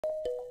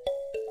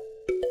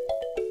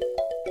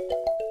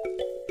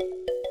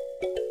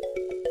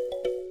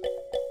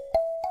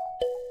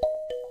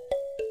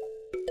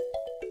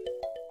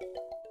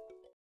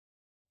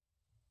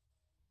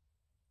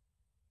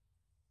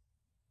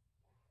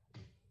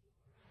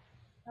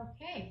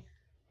Okay.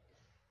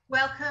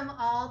 Welcome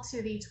all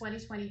to the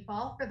 2020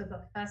 Fall for the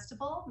Book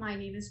Festival. My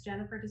name is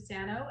Jennifer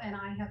DeSanto, and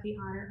I have the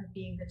honor of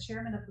being the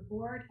chairman of the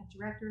board of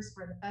directors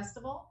for the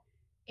festival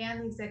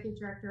and the executive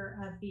director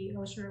of the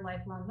Osher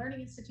Lifelong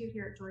Learning Institute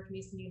here at George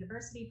Mason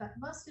University. But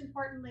most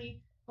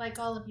importantly, like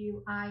all of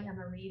you, I am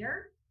a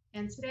reader.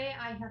 And today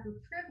I have the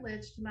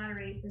privilege to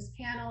moderate this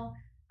panel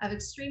of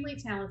extremely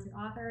talented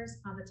authors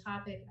on the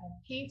topic of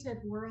painted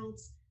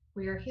worlds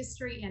where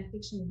history and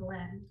fiction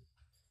blend.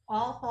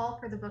 All Fall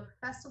for the Book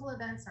Festival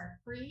events are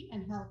free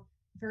and held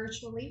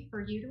virtually for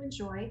you to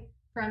enjoy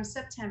from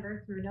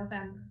September through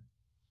November.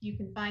 You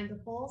can find the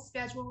full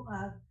schedule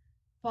of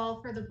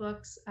Fall for the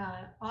Book's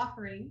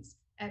offerings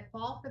at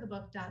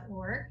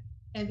fallforthebook.org,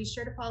 and be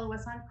sure to follow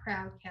us on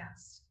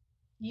Crowdcast.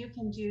 You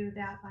can do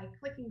that by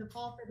clicking the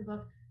Fall for the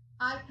Book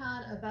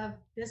icon above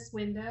this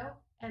window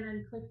and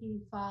then clicking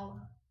follow.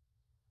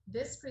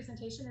 This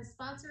presentation is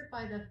sponsored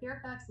by the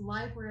Fairfax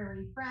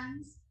Library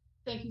Friends.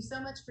 Thank you so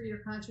much for your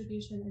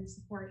contribution and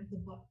support of the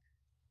book.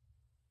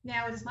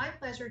 Now it is my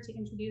pleasure to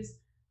introduce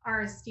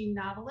our esteemed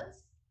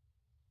novelist.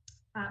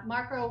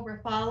 Marco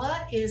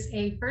Rafala is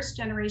a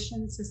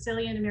first-generation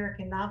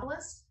Sicilian-American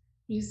novelist,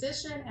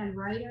 musician, and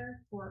writer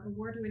for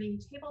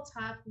award-winning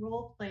tabletop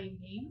role-playing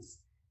games.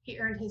 He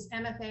earned his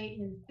MFA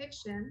in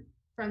fiction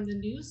from the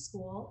New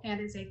School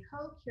and is a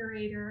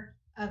co-curator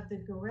of the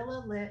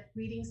Guerrilla Lit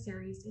reading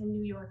series in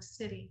New York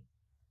City.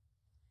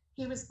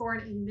 He was born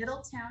in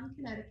Middletown,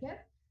 Connecticut.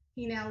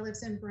 He now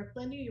lives in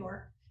Brooklyn, New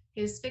York.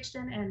 His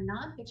fiction and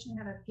nonfiction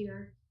have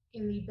appeared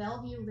in the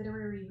Bellevue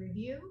Literary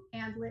Review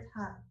and Lit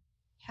Hub.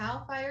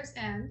 How Fires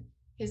End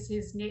is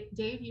his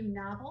debut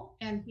novel,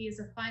 and he is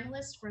a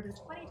finalist for the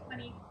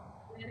 2020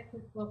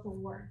 Connecticut Book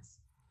Awards.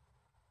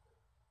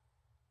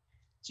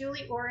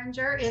 Julie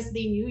Oringer is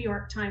the New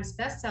York Times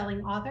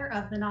bestselling author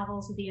of the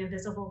novels The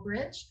Invisible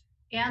Bridge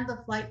and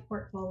The Flight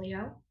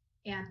Portfolio,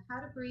 and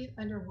How to Breathe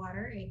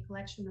Underwater, a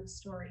collection of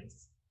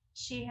stories.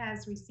 She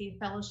has received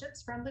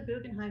fellowships from the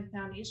Guggenheim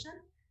Foundation,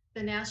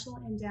 the National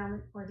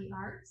Endowment for the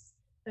Arts,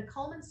 the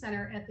Cullman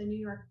Center at the New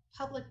York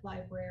Public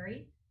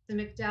Library, the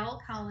MacDowell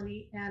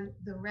Colony, and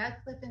the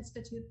Radcliffe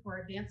Institute for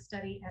Advanced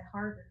Study at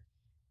Harvard.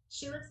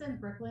 She lives in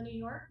Brooklyn, New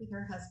York with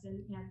her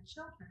husband and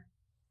children.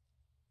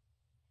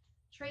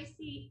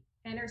 Tracy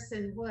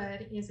Anderson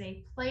Wood is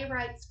a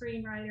playwright,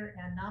 screenwriter,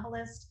 and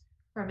novelist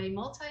from a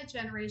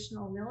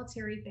multi-generational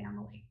military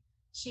family.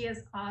 She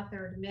has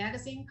authored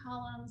magazine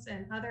columns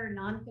and other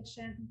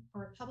nonfiction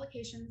for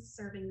publications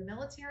serving the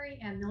military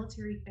and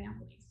military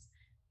families,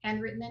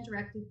 and written and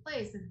directed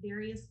plays of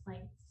various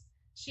lengths.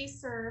 She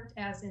served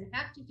as an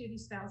active duty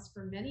spouse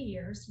for many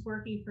years,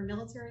 working for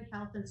military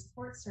health and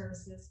support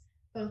services,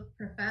 both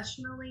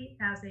professionally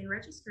as a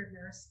registered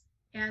nurse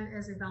and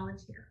as a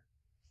volunteer.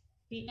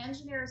 The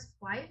Engineer's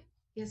Wife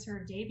is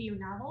her debut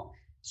novel.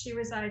 She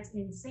resides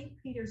in St.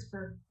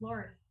 Petersburg,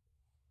 Florida.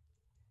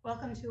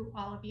 Welcome to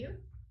all of you.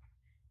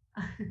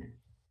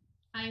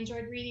 I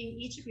enjoyed reading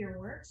each of your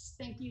works.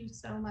 Thank you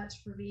so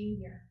much for being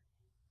here.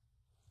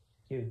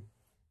 Thank you.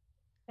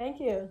 Thank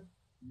you.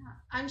 Yeah,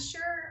 I'm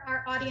sure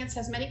our audience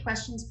has many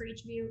questions for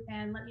each of you,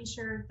 and let me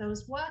assure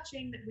those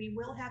watching that we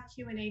will have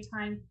Q&A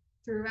time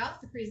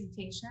throughout the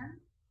presentation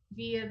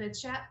via the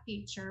chat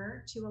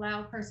feature to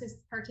allow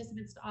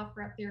participants to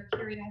offer up their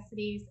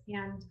curiosities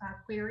and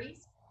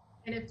queries.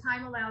 And if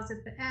time allows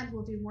at the end,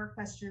 we'll do more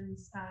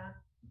questions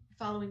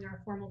following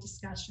our formal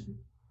discussion.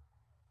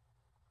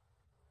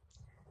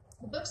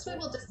 The books we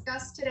will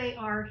discuss today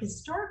are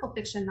historical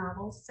fiction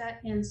novels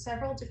set in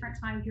several different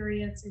time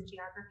periods and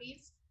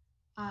geographies.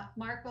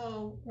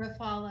 Marco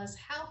Rafala's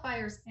How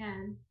Fires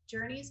End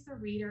journeys the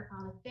reader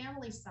on a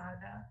family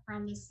saga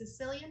from the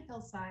Sicilian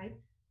hillside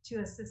to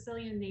a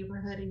Sicilian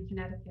neighborhood in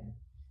Connecticut.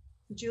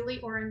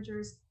 Julie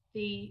Oringer's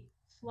The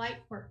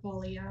Flight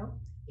Portfolio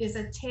is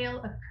a tale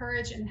of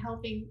courage and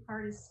helping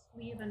artists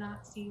flee the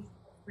Nazis'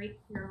 Great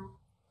Peril.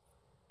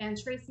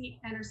 And Tracy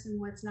Anderson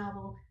Wood's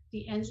novel,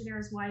 The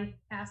Engineer's Wife,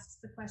 asks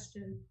the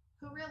question,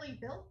 who really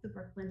built the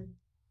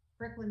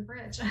Brooklyn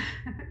Bridge?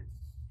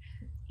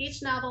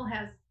 Each novel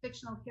has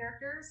fictional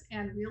characters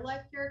and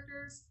real-life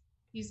characters,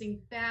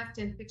 using fact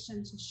and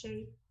fiction to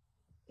shape,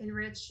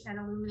 enrich, and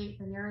illuminate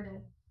the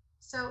narrative.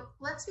 So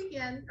let's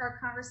begin our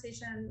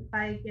conversation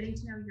by getting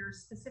to know your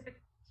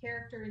specific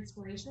character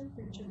inspiration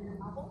for each of your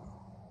novels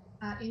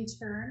in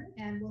turn,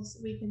 and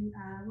we're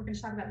going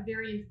to talk about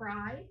Varian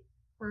Fry.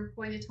 We're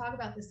going to talk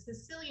about the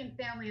Sicilian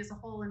family as a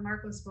whole in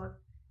Marco's book,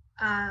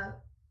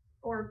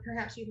 or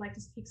perhaps you'd like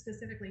to speak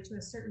specifically to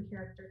a certain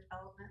character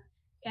development,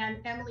 and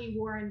Emily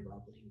Warren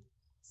Roebling.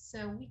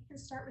 So we can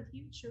start with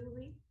you,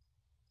 Julie.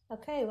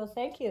 Okay, well,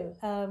 thank you.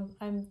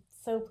 I'm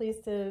so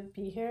pleased to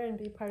be here and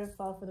be part of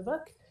Fall for the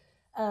Book.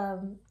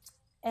 I'll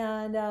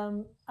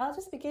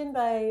just begin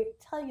by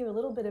telling you a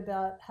little bit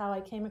about how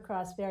I came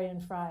across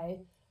Varian Fry.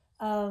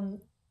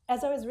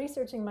 As I was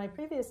researching my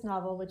previous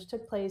novel, which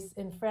took place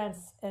in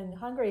France and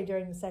Hungary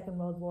during the Second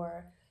World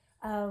War,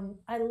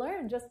 I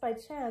learned just by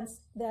chance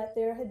that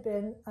there had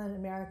been an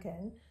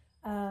American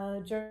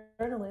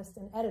journalist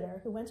and editor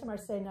who went to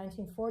Marseille in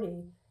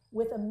 1940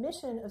 with a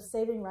mission of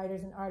saving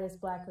writers and artists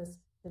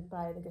blacklisted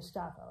by the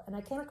Gestapo. And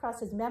I came across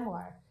his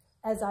memoir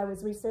as I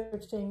was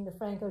researching the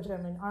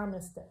Franco-German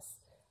armistice.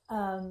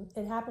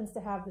 It happens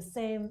to have the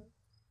same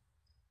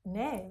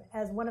name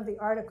as one of the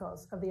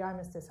articles of the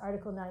armistice,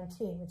 Article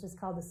 19, which is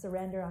called the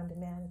Surrender on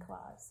Demand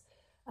Clause.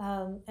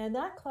 And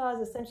that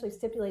clause essentially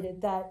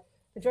stipulated that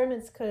the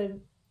Germans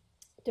could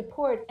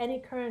deport any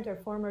current or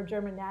former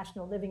German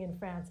national living in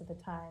France at the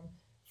time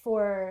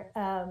for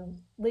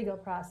legal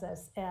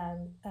process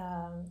and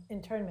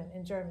internment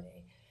in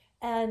Germany.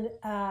 And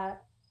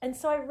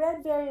so I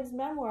read Varian's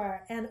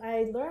memoir, and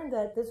I learned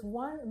that this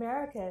one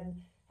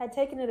American had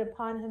taken it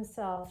upon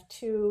himself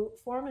to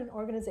form an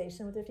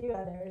organization with a few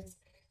others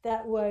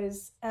that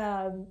was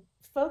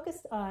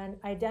focused on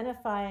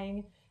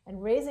identifying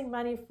and raising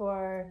money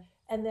for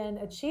and then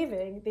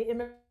achieving the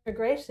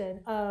immigration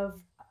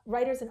of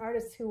writers and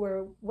artists who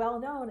were well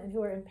known and who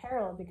were in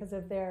peril because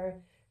of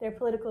their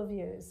political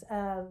views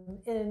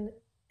and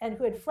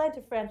who had fled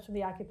to France from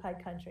the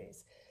occupied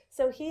countries.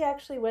 So he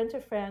actually went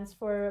to France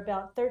for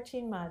about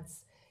 13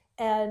 months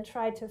and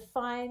tried to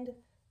find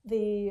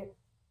the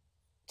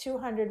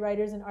 200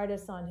 writers and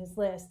artists on his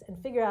list and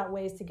figure out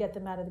ways to get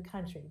them out of the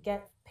country,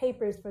 get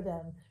papers for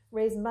them,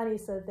 raise money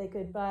so that they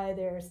could buy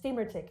their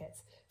steamer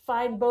tickets,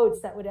 find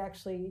boats that would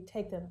actually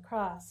take them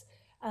across.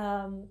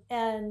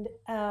 And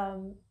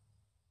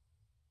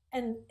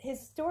his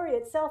story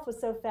itself was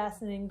so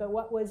fascinating, but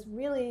what was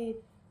really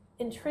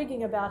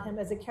intriguing about him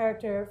as a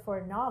character for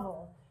a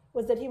novel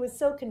was that he was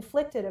so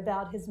conflicted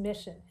about his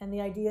mission and the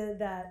idea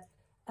that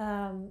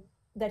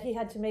that he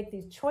had to make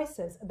these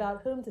choices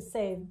about whom to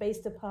save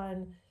based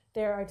upon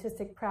their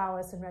artistic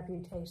prowess and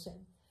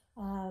reputation.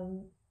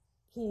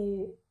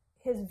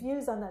 His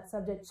views on that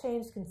subject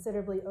changed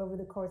considerably over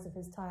the course of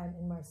his time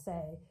in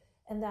Marseille,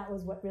 and that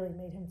was what really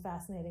made him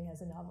fascinating as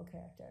a novel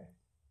character.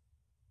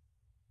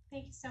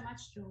 Thank you so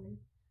much, Julie.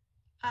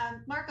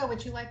 Marco,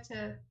 would you like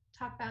to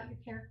talk about your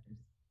characters?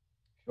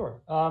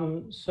 Sure.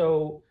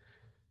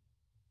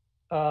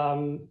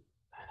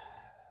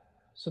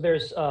 So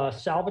there's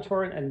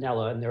Salvatore and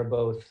Nella, and they're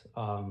both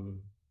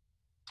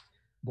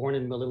born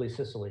in Melilli,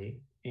 Sicily.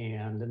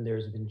 And then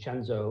there's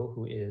Vincenzo,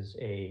 who is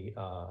an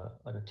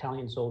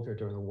Italian soldier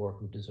during the war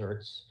who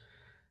deserts.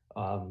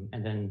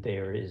 And then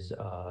there is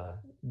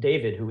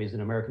David, who is the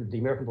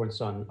American-born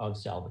son of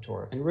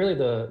Salvatore. And really,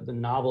 the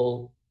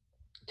novel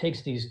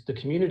takes the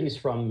communities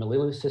from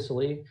Melilli,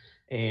 Sicily,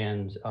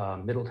 and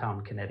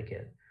Middletown,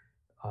 Connecticut,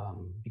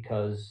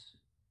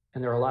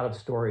 and there are a lot of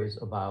stories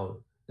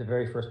about the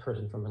very first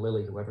person from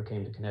Melilli who ever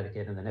came to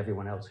Connecticut, and then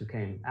everyone else who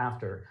came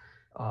after.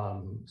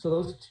 So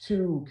those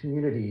two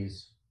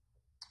communities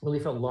really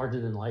felt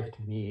larger than life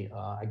to me.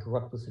 I grew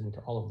up listening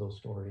to all of those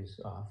stories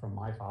from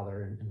my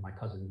father and my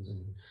cousins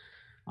and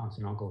aunts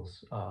and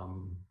uncles.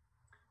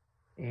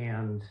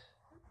 And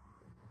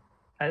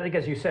I think,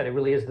 as you said, it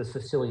really is the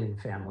Sicilian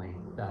family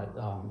that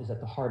is at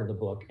the heart of the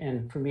book.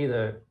 And for me,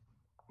 there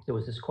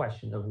was this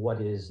question of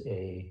what is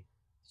a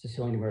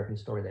Sicilian American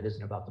story that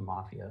isn't about the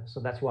mafia.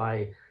 So that's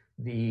why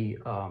the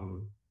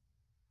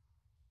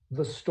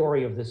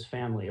story of this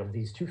family, of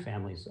these two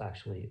families,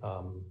 actually,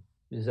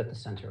 is at the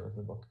center of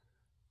the book.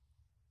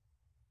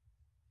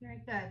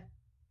 Very good.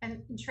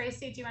 And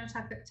Tracy, do you want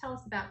to tell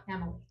us about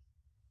Emily?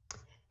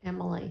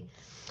 Emily.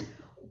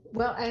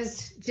 Well,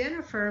 as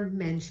Jennifer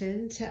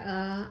mentioned,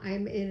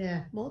 I'm in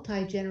a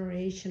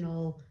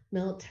multi-generational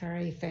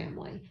military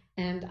family,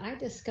 and I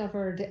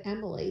discovered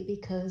Emily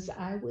because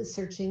I was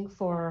searching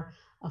for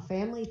a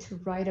family to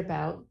write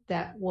about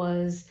that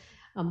was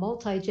a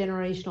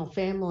multi-generational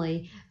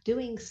family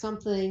doing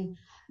something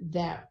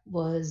that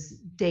was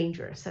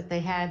dangerous, that they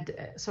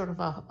had sort of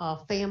a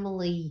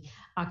family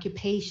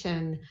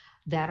occupation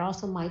that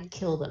also might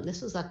kill them.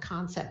 This was a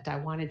concept I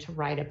wanted to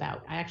write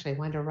about. I actually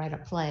wanted to write a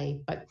play,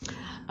 but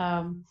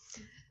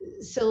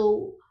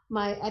so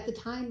at the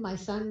time my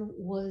son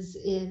was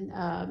in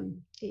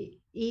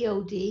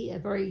EOD, a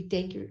very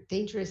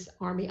dangerous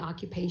army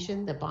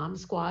occupation, the bomb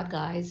squad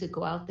guys who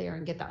go out there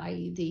and get the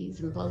IEDs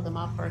and blow them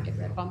up or get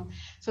rid of them.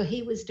 So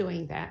he was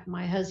doing that.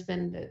 My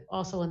husband,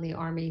 also in the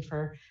army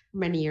for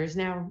many years,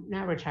 now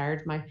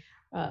retired. My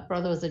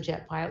brother was a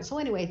jet pilot. So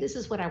anyway, this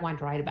is what I wanted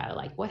to write about.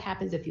 Like, what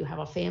happens if you have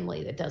a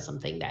family that does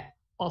something that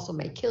also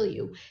may kill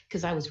you?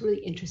 Because I was really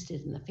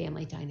interested in the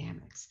family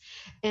dynamics.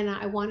 And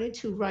I wanted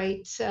to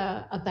write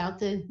about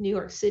the New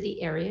York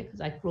City area,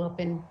 because I grew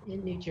up in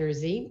New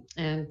Jersey,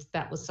 and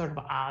that was sort of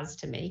Oz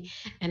to me.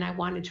 And I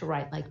wanted to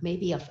write like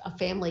maybe a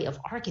family of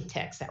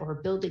architects that were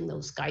building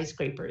those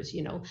skyscrapers,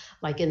 you know,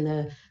 like in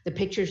the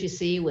pictures you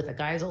see with the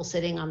guys all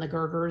sitting on the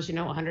girders, you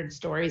know, 100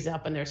 stories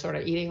up, and they're sort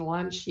of eating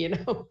lunch, you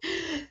know.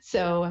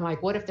 So I'm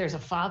like, what if there's a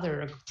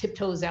father who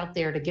tiptoes out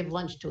there to give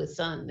lunch to his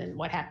son, and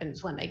what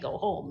happens when they go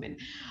home? And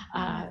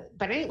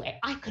but anyway,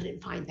 I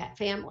couldn't find that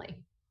family.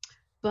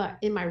 But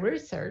in my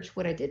research,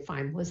 what I did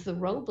find was the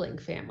Roebling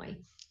family.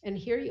 And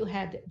here you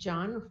had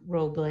John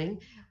Roebling,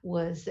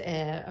 was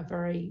a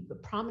very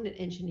prominent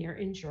engineer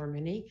in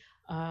Germany,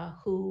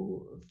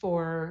 who,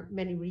 for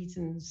many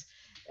reasons,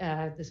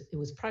 it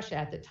was Prussia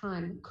at the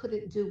time,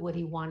 couldn't do what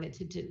he wanted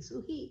to do.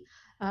 So he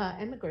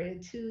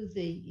emigrated to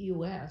the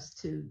U.S.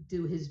 to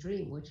do his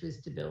dream, which was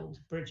to build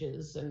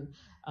bridges and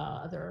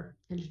other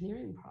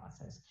engineering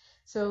process.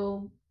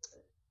 So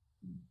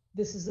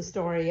this is the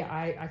story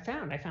I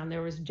found. I found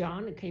there was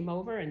John who came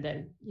over, and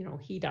then,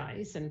 he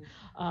dies, and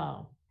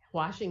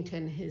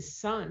Washington, his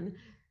son,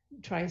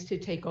 tries to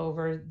take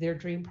over their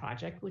dream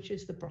project, which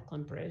is the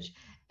Brooklyn Bridge.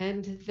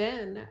 And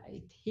then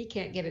he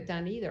can't get it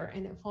done either.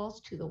 And it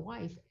falls to the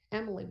wife,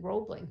 Emily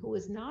Roebling, who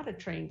is not a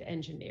trained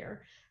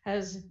engineer,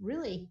 has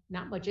really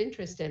not much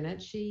interest in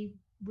it. She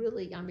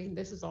really,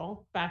 this is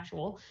all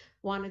factual,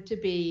 wanted to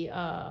be,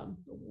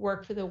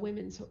 work for the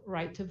women's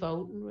right to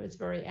vote and was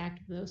very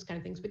active in those kind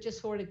of things, but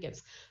just sort of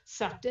gets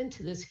sucked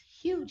into this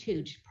huge,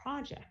 huge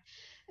project.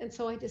 And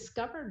so I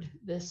discovered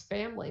this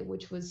family,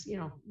 which was,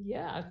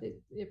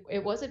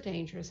 it was a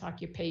dangerous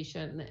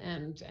occupation.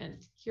 And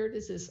here it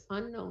is, this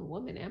unknown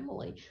woman,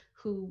 Emily,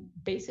 who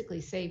basically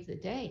saved the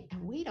day,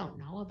 and we don't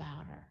know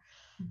about her.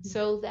 Mm-hmm.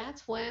 So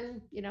that's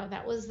when,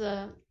 that was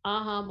the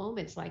aha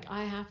moments. Like,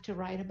 I have to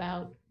write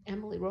about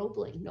Emily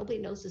Roebling. Nobody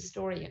knows the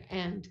story.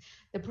 And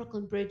the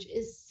Brooklyn Bridge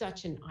is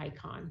such an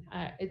icon.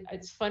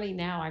 It's funny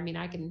now.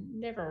 I can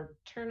never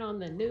turn on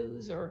the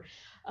news or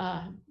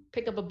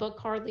pick up a book,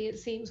 hardly it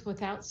seems,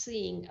 without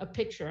seeing a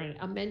picture and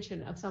a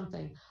mention of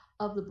something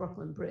of the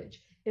Brooklyn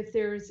Bridge. If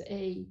there's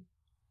a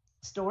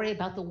story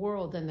about the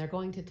world, then they're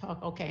going to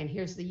talk, okay, and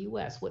here's the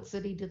US. What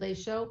city do they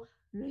show?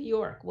 New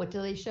York. What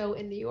do they show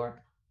in New York?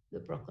 The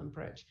Brooklyn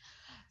Bridge.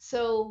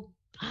 So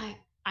I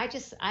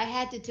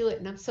had to do it,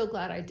 and I'm so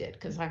glad I did,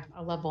 because I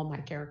love all my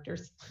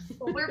characters.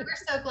 Well, we're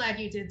so glad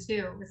you did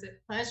too. It was a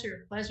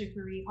pleasure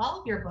to read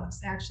all of your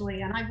books,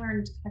 actually, and I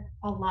learned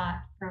a lot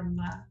from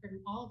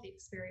all of the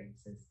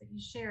experiences that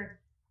you shared.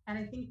 And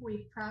I think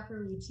we've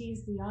properly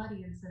teased the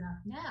audience enough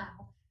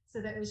now, so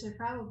that we should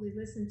probably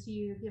listen to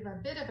you give a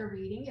bit of a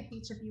reading. If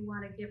each of you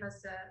want to give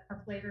us a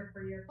flavor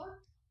for your book,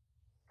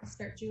 let's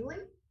start, Julie.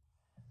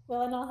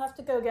 Well, and I'll have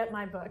to go get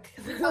my book.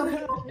 You go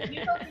get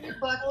your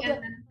book,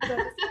 and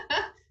then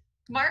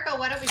Marco,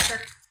 why don't we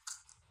start?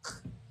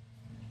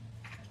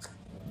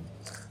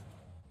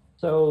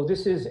 So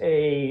this is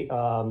a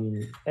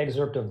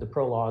excerpt of the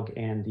prologue,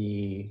 and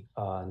the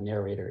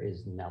narrator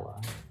is Nella.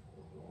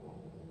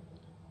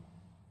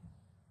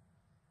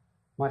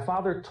 My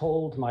father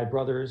told my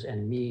brothers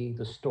and me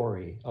the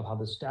story of how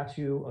the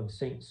statue of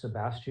Saint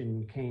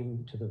Sebastian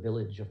came to the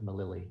village of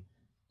Melilli,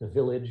 the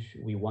village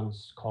we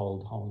once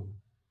called home.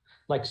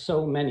 Like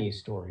so many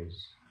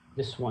stories,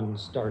 this one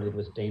started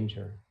with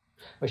danger.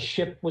 A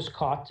ship was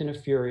caught in a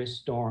furious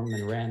storm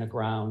and ran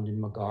aground in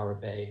Megara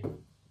Bay.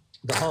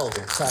 The hull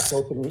cracked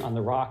open on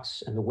the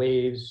rocks, and the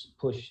waves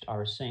pushed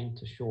our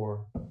saint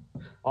ashore.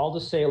 All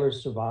the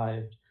sailors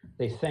survived.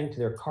 They thanked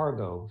their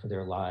cargo for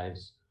their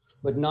lives,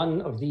 but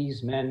none of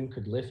these men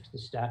could lift the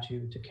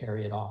statue to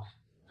carry it off.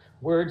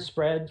 Word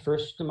spread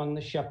first among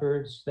the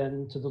shepherds,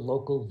 then to the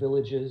local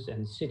villages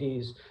and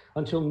cities,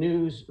 until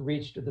news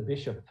reached the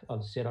bishop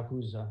of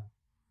Siracusa.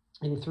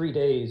 In 3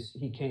 days,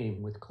 he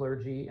came with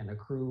clergy and a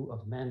crew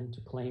of men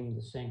to claim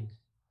the saint.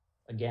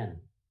 Again,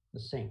 the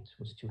saint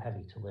was too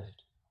heavy to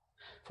lift.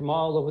 From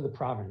all over the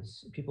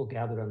province, people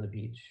gathered on the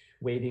beach,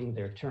 waiting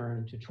their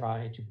turn to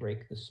try to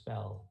break the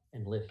spell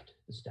and lift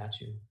the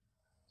statue.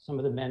 Some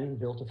of the men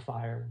built a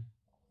fire.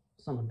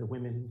 Some of the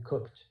women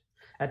cooked.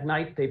 At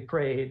night, they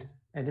prayed,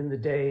 and in the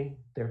day,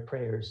 their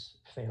prayers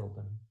failed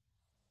them.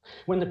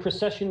 When the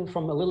procession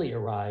from Melilli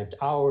arrived,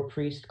 our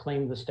priest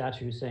claimed the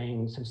statue,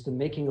 saying, since the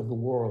making of the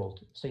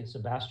world, Saint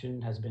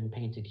Sebastian has been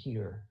painted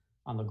here,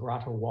 on the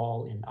grotto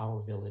wall in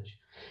our village,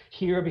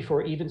 here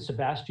before even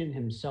Sebastian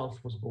himself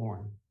was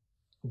born.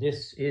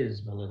 This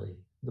is Melilli,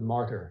 the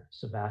martyr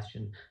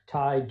Sebastian,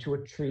 tied to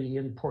a tree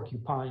and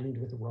porcupined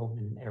with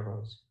Roman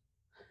arrows.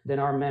 Then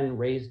our men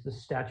raised the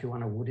statue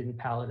on a wooden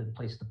pallet and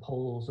placed the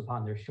poles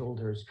upon their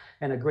shoulders,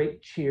 and a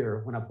great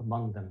cheer went up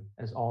among them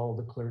as all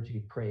the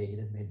clergy prayed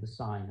and made the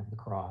sign of the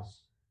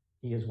cross.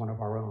 He is one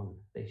of our own,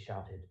 they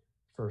shouted,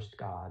 first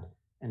God,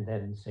 and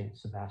then Saint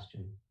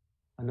Sebastian.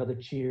 Another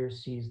cheer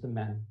seized the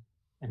men,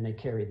 and they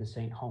carried the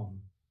saint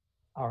home,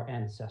 our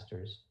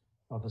ancestors,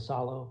 a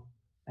Vassallo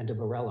and a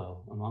Borello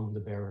among the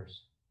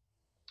bearers.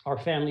 Our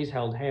families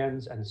held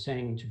hands and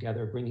sang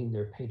together, bringing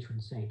their patron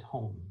saint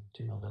home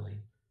to Melilli.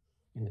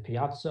 In the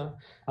piazza,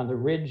 on the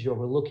ridge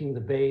overlooking the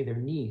bay, their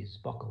knees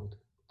buckled.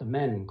 The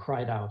men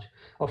cried out.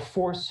 A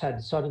force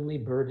had suddenly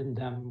burdened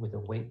them with a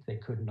weight they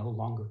could no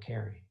longer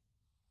carry.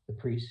 The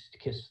priest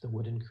kissed the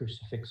wooden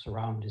crucifix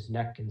around his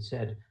neck and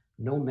said,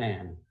 no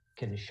man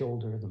can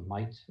shoulder the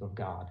might of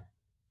God.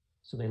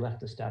 So they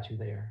left the statue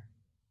there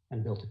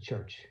and built a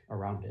church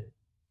around it.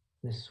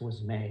 This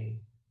was May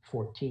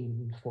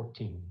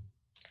 1414.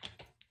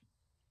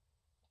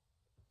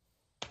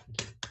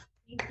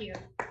 Thank you.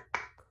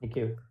 Thank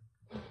you.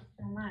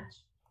 So much.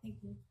 Thank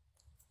you.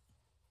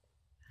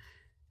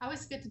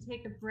 Always good to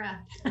take a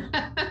breath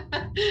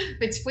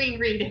between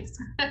readings.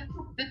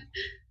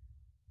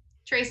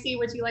 Tracy,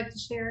 would you like to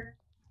share?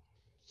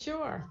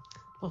 Sure.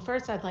 Well,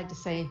 first I'd like to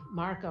say,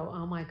 Marco,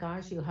 oh my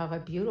gosh, you have a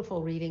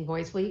beautiful reading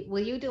voice. Will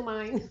you do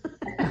mine?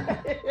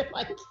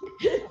 Like,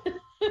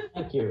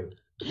 Thank you.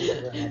 Thank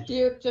you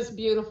very much. just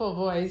beautiful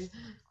voice.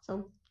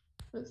 So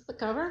that's the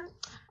cover.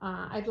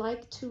 I'd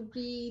like to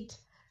read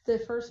the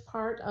first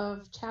part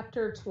of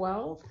chapter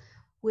 12,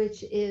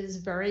 which is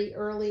very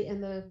early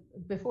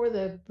before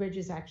the bridge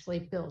is actually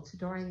built,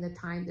 during the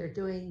time they're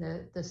doing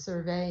the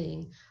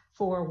surveying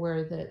for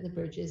where the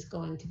bridge is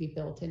going to be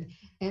built. And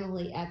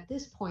Emily at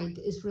this point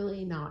is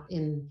really not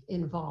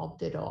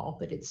involved at all,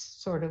 but it's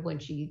sort of when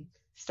she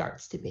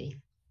starts to be.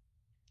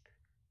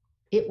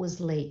 It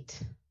was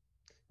late.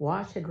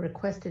 Wash had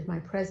requested my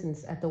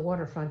presence at the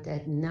waterfront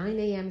at 9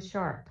 a.m.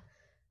 sharp,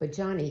 but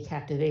Johnny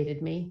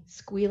captivated me,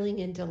 squealing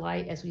in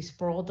delight as we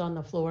sprawled on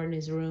the floor in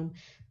his room,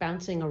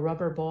 bouncing a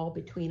rubber ball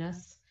between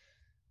us.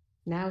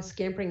 Now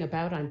scampering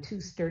about on two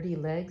sturdy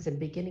legs and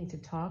beginning to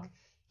talk,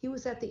 he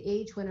was at the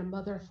age when a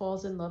mother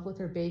falls in love with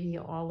her baby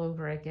all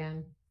over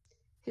again.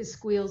 His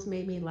squeals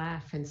made me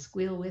laugh and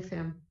squeal with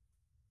him.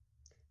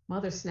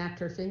 Mother snapped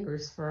her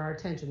fingers for our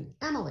attention.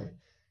 Emily,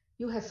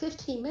 you have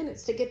 15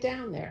 minutes to get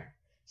down there.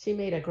 She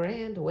made a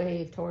grand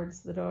wave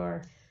towards the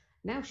door.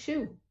 Now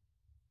shoo.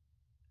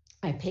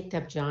 I picked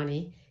up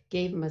Johnny,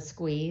 gave him a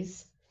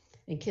squeeze,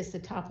 and kissed the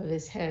top of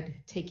his head,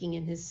 taking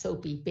in his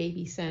soapy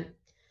baby scent.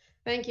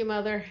 Thank you,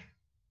 Mother.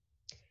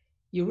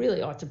 You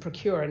really ought to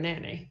procure a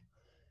nanny.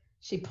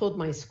 She pulled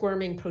my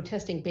squirming,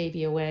 protesting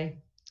baby away.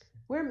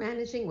 We're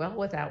managing well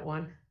without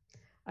one.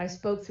 I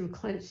spoke through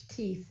clenched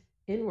teeth.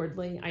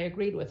 Inwardly, I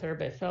agreed with her,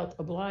 but felt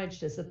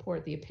obliged to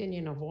support the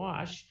opinion of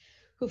Wash,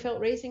 who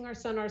felt raising our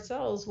son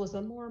ourselves was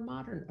a more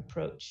modern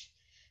approach.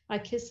 I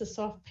kissed the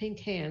soft pink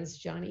hands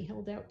Johnny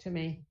held out to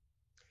me.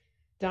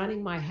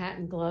 Donning my hat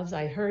and gloves,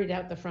 I hurried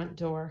out the front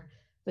door.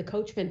 The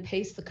coachman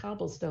paced the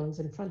cobblestones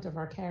in front of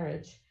our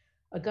carriage.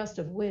 A gust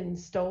of wind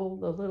stole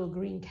the little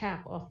green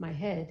cap off my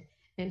head,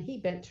 and he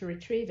bent to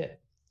retrieve it.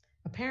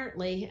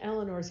 Apparently,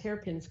 Eleanor's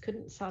hairpins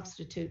couldn't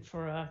substitute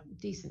for a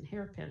decent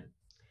hairpin.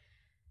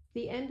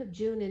 The end of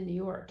June in New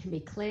York can be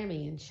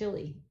clammy and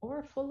chilly,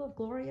 or full of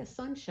glorious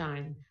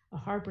sunshine, a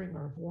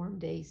harbinger of warm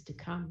days to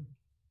come.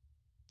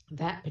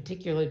 That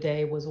particular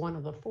day was one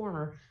of the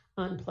former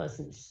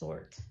unpleasant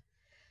sort.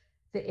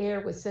 The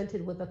air was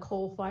scented with the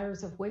coal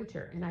fires of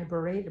winter, and I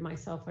berated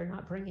myself for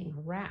not bringing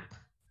a wrap.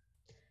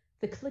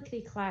 The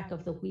clickety-clack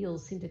of the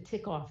wheels seemed to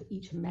tick off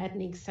each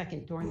maddening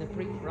second during the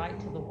brief ride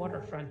to the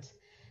waterfront.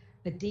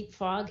 A deep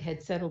fog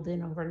had settled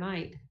in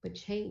overnight, but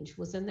change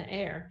was in the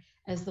air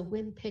as the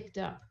wind picked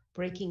up,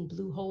 breaking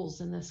blue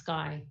holes in the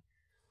sky.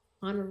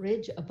 On a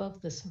ridge above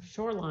the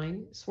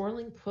shoreline,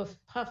 swirling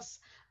puffs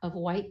of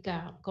white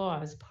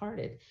gauze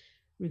parted,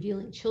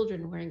 revealing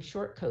children wearing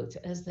short coats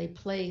as they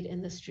played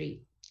in the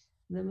street.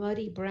 The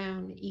muddy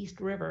brown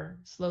East River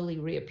slowly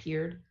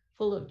reappeared,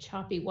 full of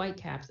choppy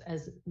whitecaps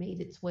as it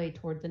made its way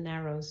toward the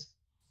Narrows.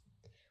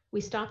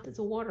 We stopped at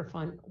the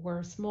waterfront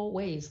where small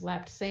waves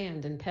lapped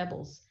sand and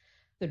pebbles.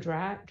 The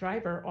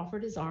driver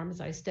offered his arm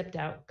as I stepped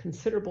out,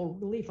 considerable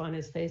relief on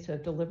his face to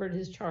have delivered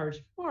his charge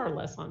more or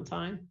less on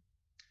time.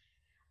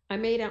 I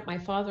made out my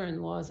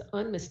father-in-law's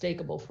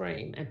unmistakable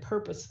frame and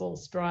purposeful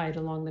stride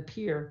along the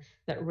pier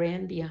that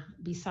ran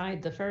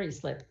beside the ferry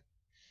slip,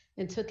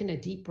 and took in a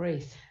deep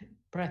breath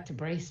to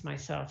brace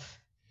myself.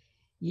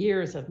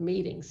 Years of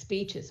meetings,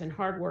 speeches, and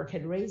hard work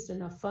had raised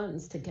enough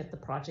funds to get the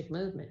project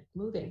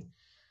moving.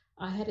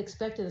 I had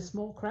expected a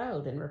small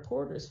crowd and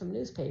reporters from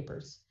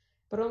newspapers,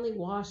 but only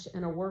Wash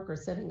and a worker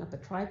setting up a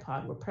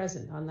tripod were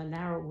present on the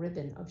narrow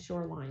ribbon of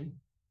shoreline.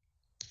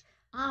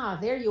 Ah,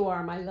 there you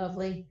are, my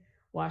lovely.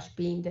 Wash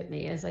beamed at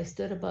me as I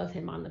stood above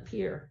him on the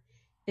pier.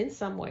 In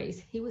some ways,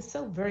 he was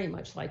so very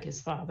much like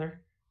his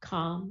father,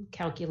 calm,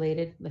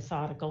 calculated,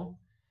 methodical.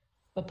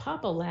 But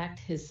Papa lacked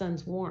his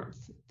son's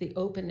warmth, the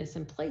openness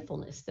and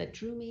playfulness that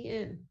drew me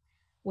in.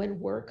 When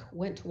work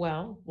went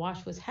well,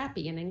 Wash was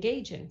happy and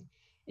engaging.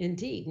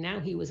 Indeed, now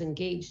he was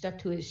engaged up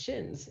to his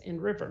shins in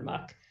river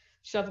muck,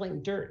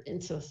 shoveling dirt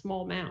into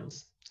small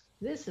mounds.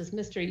 This is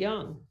Mr.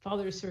 Young,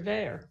 father's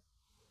surveyor.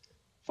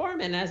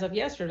 Foreman as of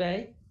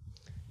yesterday.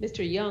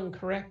 Mr. Young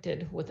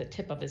corrected with a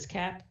tip of his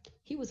cap.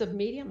 He was of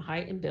medium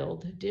height and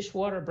build,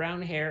 dishwater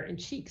brown hair and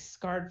cheeks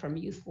scarred from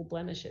youthful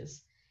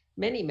blemishes.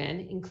 Many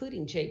men,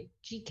 including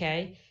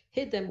GK,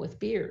 hid them with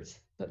beards,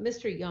 but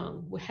Mr.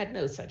 Young had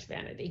no such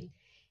vanity.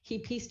 He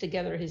pieced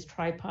together his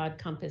tripod,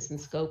 compass, and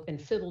scope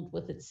and fiddled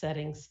with its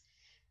settings.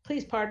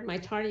 Please pardon my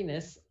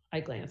tardiness.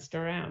 I glanced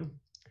around.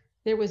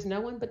 There was no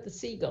one but the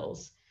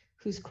seagulls,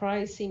 whose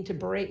cries seemed to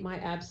berate my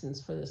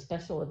absence for the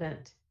special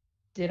event.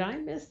 Did I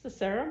miss the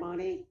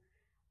ceremony?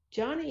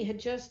 Johnny had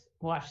just...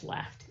 Wash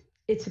laughed.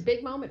 It's a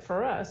big moment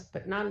for us,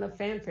 but not enough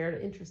fanfare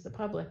to interest the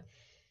public.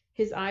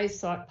 His eyes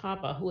sought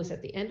Papa, who was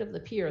at the end of the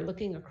pier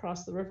looking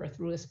across the river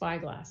through a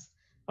spyglass.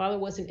 Father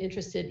wasn't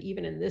interested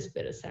even in this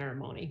bit of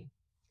ceremony.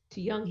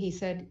 To Young, he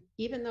said,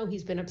 even though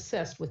he's been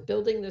obsessed with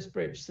building this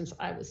bridge since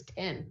I was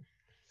 10.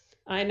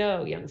 I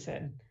know, Young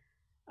said.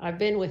 I've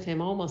been with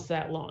him almost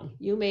that long.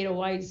 You made a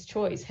wise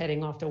choice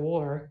heading off to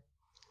war.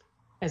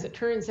 As it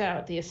turns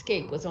out, the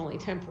escape was only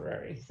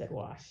temporary, said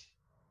Wash.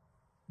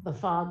 The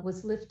fog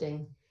was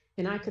lifting,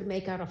 and I could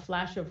make out a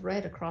flash of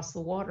red across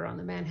the water on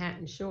the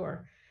Manhattan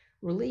shore.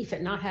 Relief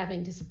at not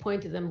having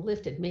disappointed them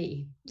lifted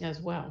me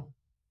as well.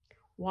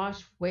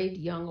 Wash waved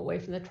Young away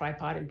from the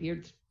tripod and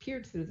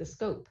peered through the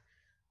scope.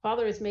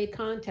 Father has made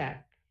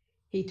contact.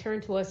 He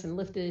turned to us and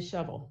lifted his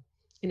shovel.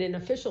 In an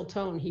official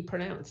tone, he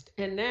pronounced,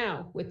 "And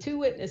now, with 2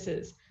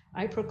 witnesses,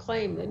 I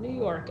proclaim the New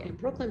York and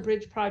Brooklyn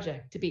Bridge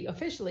project to be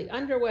officially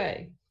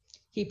underway."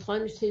 He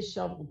plunged his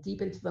shovel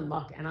deep into the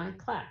muck, and I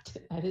clapped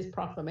at his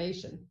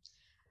proclamation.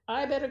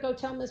 "I better go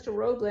tell Mr.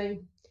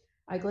 Roebling."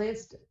 I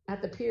glanced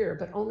at the pier,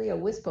 but only a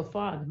wisp of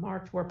fog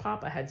marked where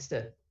Papa had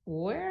stood.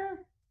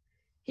 Where?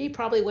 He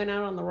probably went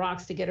out on the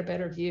rocks to get a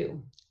better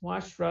view.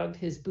 Wash shrugged,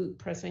 his boot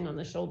pressing on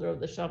the shoulder of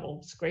the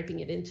shovel, scraping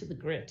it into the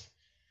grit.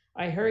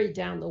 I hurried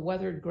down the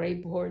weathered gray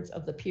boards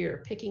of the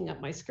pier, picking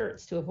up my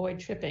skirts to avoid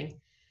tripping.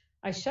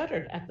 I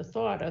shuddered at the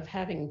thought of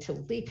having to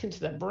leap into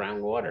the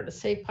brown water to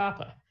save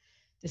Papa.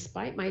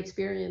 Despite my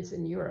experience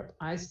in Europe,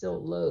 I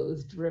still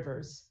loathed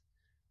rivers.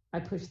 I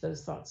pushed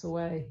those thoughts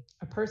away.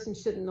 A person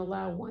shouldn't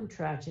allow one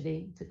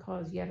tragedy to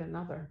cause yet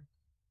another.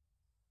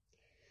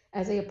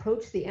 As I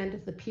approached the end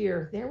of the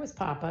pier, there was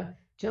Papa,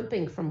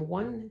 jumping from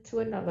one to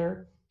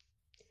another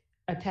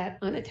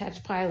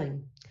unattached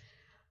piling.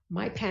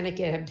 My panic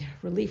ebbed,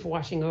 relief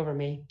washing over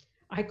me.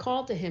 I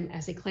called to him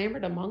as he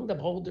clambered among the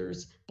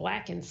boulders,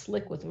 black and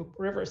slick with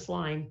river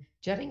slime,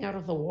 jutting out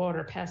of the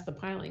water past the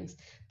pilings,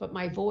 but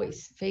my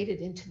voice faded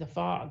into the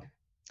fog.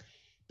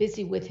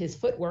 Busy with his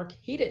footwork,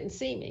 he didn't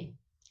see me.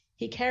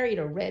 He carried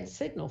a red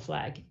signal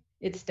flag,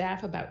 its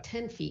staff about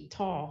 10 feet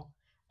tall.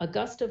 A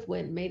gust of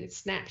wind made it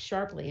snap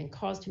sharply and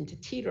caused him to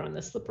teeter on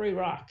the slippery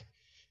rock.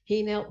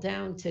 He knelt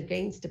down to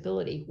gain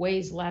stability,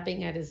 waves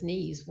lapping at his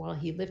knees while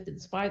he lifted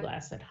the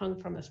spyglass that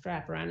hung from a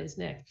strap around his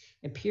neck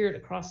and peered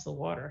across the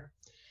water.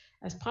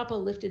 As Papa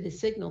lifted his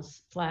signal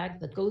flag,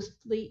 the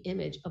ghostly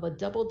image of a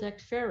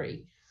double-decked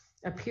ferry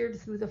appeared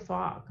through the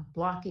fog,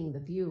 blocking the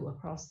view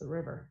across the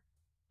river.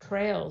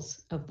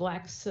 Trails of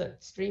black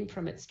soot streamed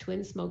from its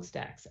twin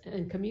smokestacks,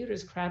 and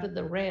commuters crowded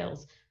the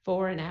rails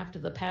fore and aft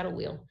of the paddle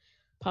wheel.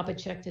 Papa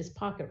checked his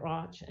pocket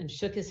watch and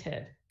shook his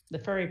head. The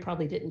ferry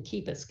probably didn't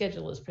keep a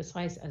schedule as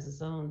precise as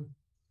his own.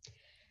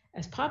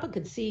 As Papa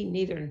could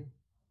neither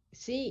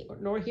see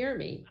nor hear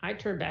me, I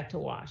turned back to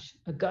Wash.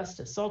 A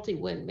gust of salty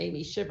wind made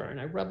me shiver, and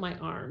I rubbed my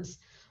arms,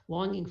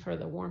 longing for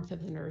the warmth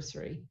of the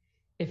nursery.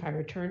 If I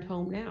returned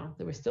home now,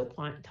 there was still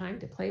time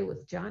to play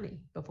with Johnny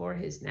before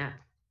his nap.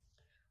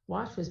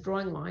 Wash was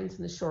drawing lines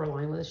in the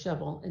shoreline with a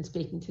shovel and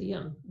speaking to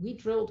Young. We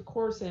drilled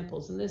core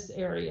samples in this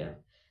area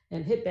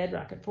and hit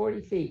bedrock at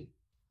 40 feet.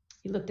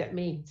 He looked at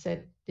me and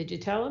said, "Did you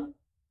tell him?"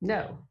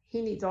 "No,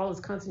 he needs all his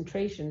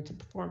concentration to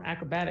perform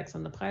acrobatics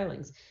on the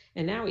pilings,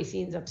 and now he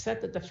seems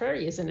upset that the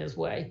ferry is in his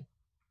way."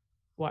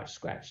 Wash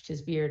scratched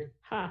his beard.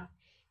 "Ha,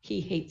 he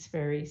hates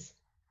ferries."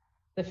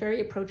 The ferry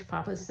approached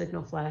Papa's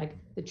signal flag,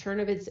 the churn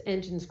of its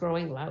engines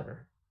growing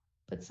louder.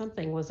 But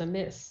something was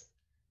amiss.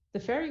 The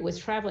ferry was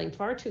traveling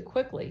far too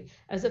quickly,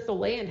 as if the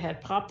land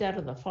had popped out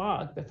of the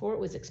fog before it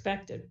was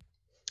expected.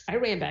 I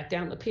ran back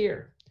down the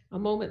pier. A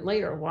moment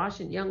later,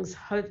 Wash and Young's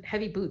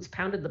heavy boots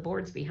pounded the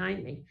boards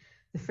behind me.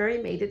 The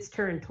ferry made its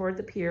turn toward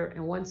the pier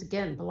and once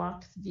again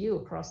blocked the view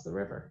across the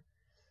river.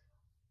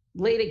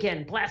 "Late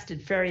again,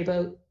 blasted ferry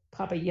boat,"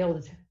 Papa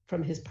yelled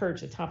from his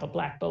perch atop a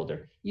black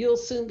boulder. "You'll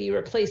soon be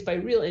replaced by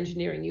real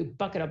engineering, you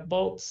bucket of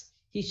bolts."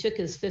 He shook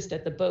his fist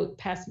at the boat.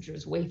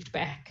 Passengers waved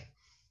back.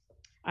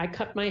 I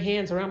cupped my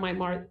hands around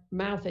my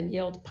mouth and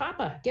yelled,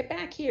 "Papa, get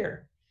back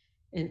here."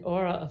 An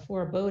aura of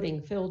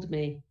foreboding filled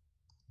me,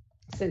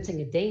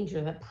 sensing a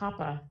danger that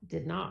Papa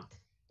did not.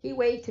 He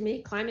waved to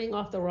me, climbing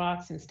off the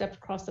rocks, and stepped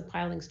across the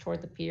pilings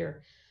toward the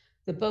pier.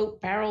 The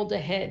boat barreled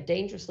ahead,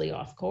 dangerously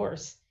off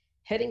course,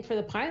 heading for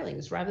the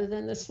pilings rather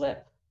than the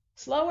slip.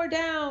 "Slow her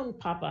down,"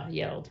 Papa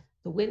yelled.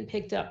 The wind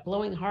picked up,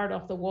 blowing hard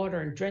off the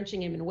water and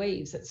drenching him in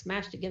waves that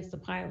smashed against the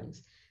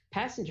pilings.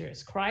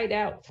 Passengers cried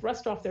out,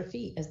 thrust off their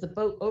feet as the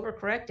boat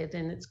overcorrected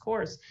in its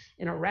course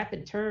in a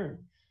rapid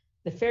turn.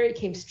 The ferry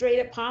came straight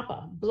at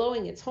Papa,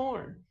 blowing its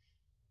horn.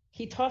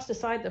 He tossed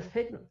aside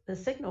the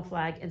signal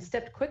flag and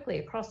stepped quickly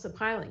across the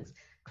pilings.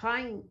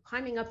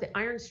 Climbing up the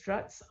iron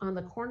struts on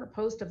the corner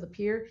post of the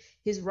pier,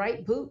 his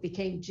right boot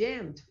became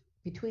jammed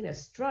between a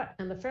strut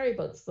and the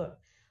ferryboat slip,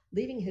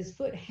 leaving his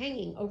foot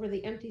hanging over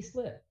the empty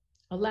slip.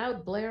 A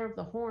loud blare of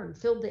the horn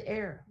filled the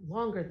air,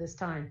 longer this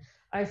time.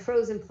 I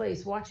froze in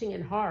place, watching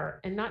in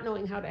horror and not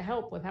knowing how to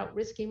help without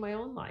risking my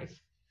own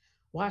life.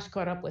 Wash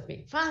caught up with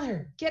me.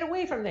 "Father, get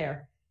away from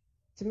there."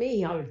 To me,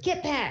 he hollered,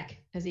 "Get back,"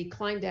 as he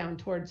climbed down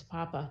towards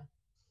Papa.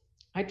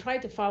 I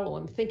tried to follow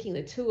him, thinking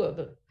the two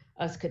of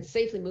us could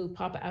safely move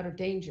Papa out of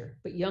danger,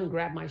 but Young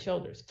grabbed my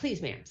shoulders.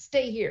 "Please, ma'am,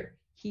 stay here."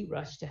 He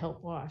rushed to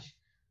help Wash.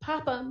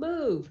 "Papa,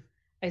 move."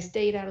 I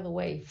stayed out of the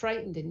way,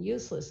 frightened and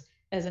useless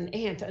as an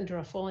ant under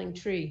a falling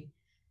tree.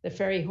 The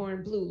ferry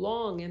horn blew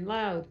long and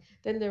loud.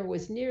 Then there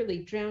was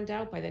nearly drowned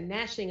out by the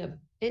gnashing of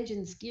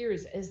engines'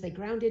 gears as they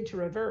ground into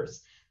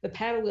reverse. The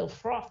paddle wheel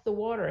frothed the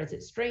water as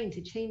it strained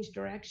to change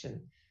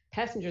direction.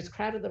 Passengers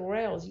crowded the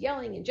rails,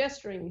 yelling and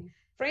gesturing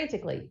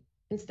frantically.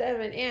 Instead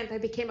of an ant, I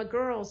became a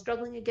girl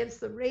struggling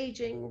against the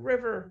raging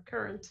river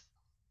current.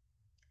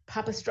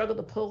 Papa struggled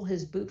to pull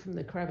his boot from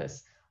the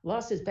crevice,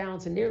 lost his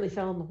balance, and nearly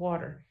fell in the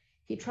water.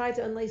 He tried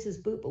to unlace his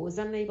boot, but was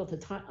unable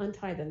to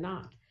untie the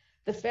knot.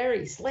 The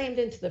ferry slammed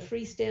into the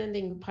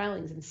freestanding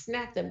pilings and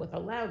snapped them with a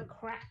loud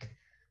crack.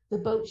 The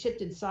boat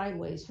shifted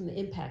sideways from the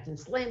impact and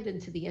slammed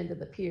into the end of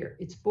the pier,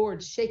 its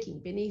boards shaking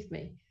beneath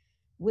me.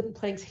 Wooden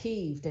planks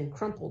heaved and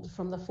crumpled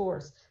from the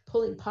force,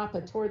 pulling Papa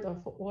toward the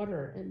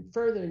water and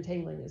further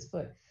entangling his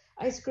foot.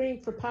 I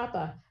screamed for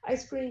Papa. I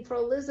screamed for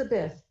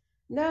Elizabeth.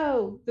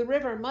 No, the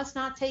river must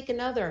not take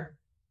another.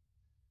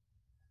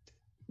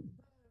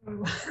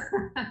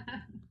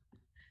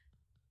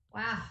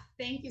 Wow.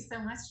 Thank you so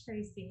much,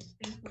 Tracy.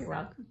 Thank you. You're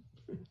welcome.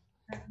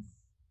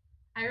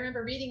 I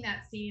remember reading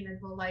that scene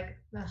and was like,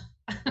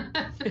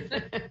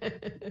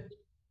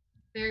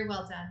 very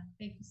well done.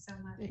 Thank you so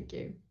much. Thank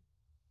you.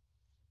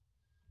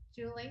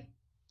 Julie?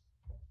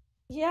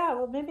 Yeah,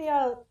 well, maybe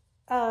I'll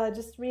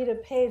just read a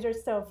page or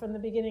so from the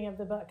beginning of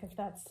the book, if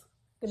that's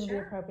going to be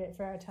appropriate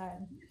for our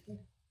time.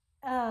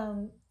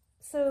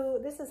 So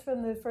this is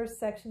from the first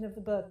section of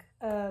the book,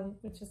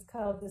 which is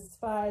called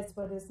Despise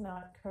What Is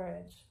Not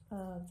Courage.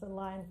 It's a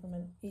line from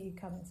an E.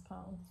 Cummings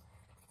poem.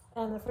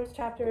 And the first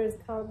chapter is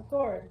called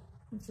Gordes,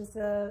 which is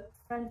a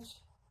French,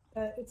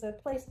 it's a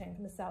place name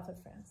in the south of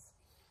France.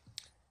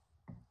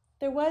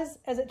 There was,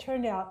 as it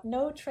turned out,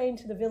 no train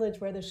to the village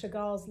where the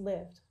Chagalls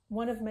lived,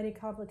 one of many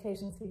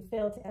complications he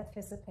failed to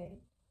anticipate.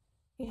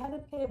 He had to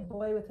pay a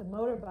boy with a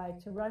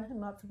motorbike to run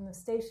him up from the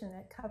station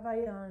at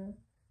Cavaillon,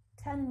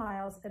 10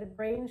 miles at a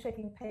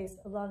brain-shaking pace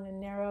along a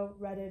narrow,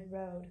 rutted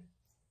road.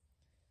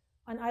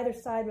 On either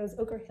side rose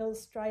ochre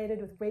hills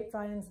striated with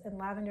grapevines and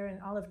lavender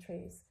and olive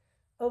trees.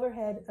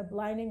 Overhead, a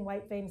blinding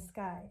white-veined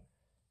sky.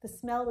 The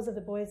smell was of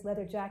the boy's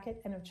leather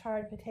jacket and of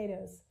charred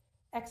potatoes,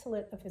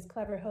 exhalate of his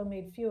clever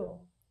homemade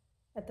fuel.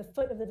 At the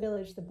foot of the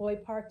village, the boy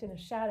parked in a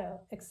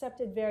shadow,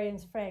 accepted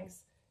Varian's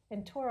francs,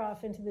 and tore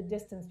off into the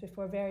distance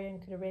before Varian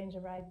could arrange a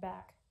ride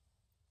back.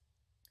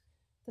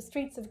 The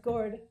streets of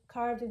Gordes,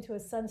 carved into a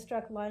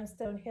sun-struck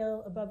limestone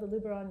hill above the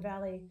Luberon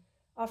Valley,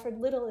 offered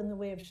little in the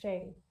way of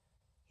shade.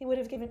 He would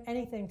have given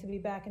anything to be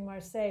back in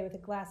Marseille with a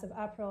glass of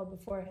Aperol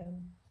before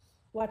him,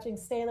 watching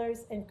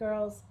sailors and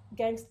girls,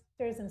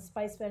 gangsters and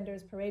spice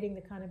vendors parading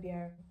the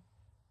Canebière.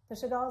 The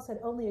Chagalls had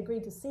only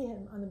agreed to see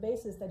him on the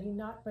basis that he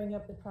not bring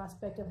up the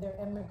prospect of their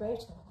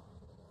emigration.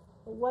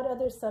 But what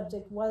other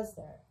subject was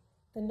there?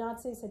 The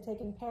Nazis had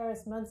taken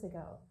Paris months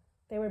ago.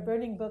 They were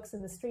burning books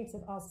in the streets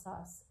of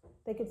Alsace.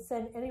 They could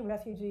send any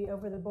refugee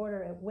over the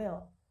border at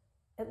will.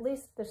 At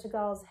least the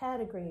Chagalls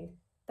had agreed.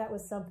 That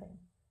was something.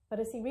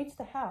 But as he reached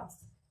the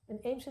house, an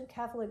ancient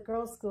Catholic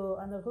girls' school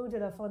on the Rue de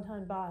la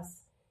Fontaine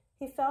Basse,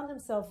 he found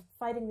himself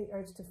fighting the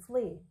urge to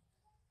flee.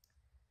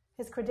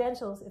 His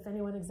credentials, if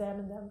anyone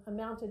examined them,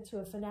 amounted to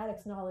a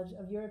fanatic's knowledge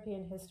of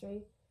European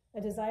history,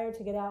 a desire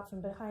to get out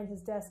from behind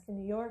his desk in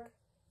New York,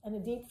 and a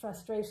deep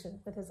frustration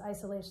with his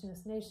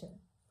isolationist nation.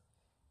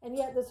 And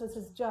yet this was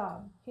his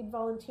job. He'd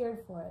volunteered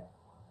for it.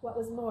 What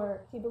was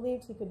more, he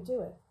believed he could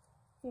do it.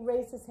 He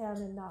raised his hand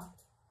and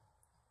knocked.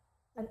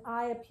 An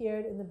eye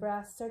appeared in the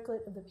brass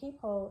circlet of the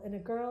peephole, and a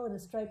girl in a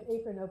striped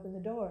apron opened the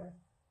door.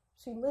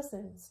 She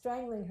listened,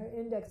 strangling her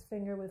index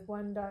finger with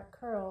one dark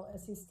curl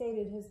as he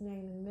stated his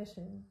name and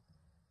mission.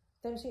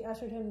 Then she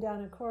ushered him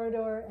down a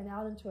corridor and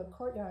out into a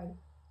courtyard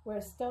where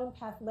a stone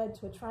path led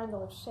to a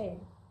triangle of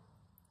shade.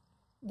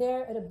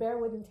 There, at a bare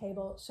wooden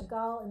table,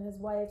 Chagall and his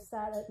wife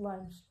sat at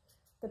lunch,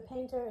 the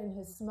painter in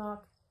his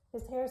smock,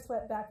 his hair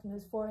swept back from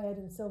his forehead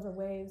in silver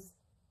waves,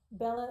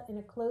 Bella in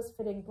a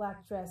close-fitting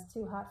black dress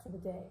too hot for the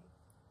day.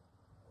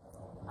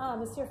 "Ah,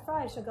 Monsieur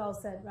Fry," Chagall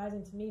said,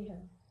 rising to meet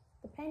him.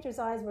 The painter's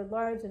eyes were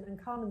large and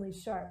uncommonly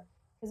sharp,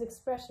 his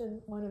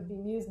expression one of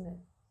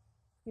bemusement.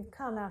 "You've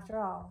come after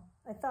all.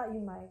 I thought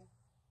you might.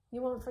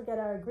 You won't forget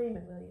our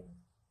agreement, will you?"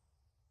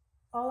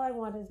 "All I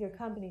want is your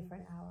company for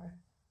an hour."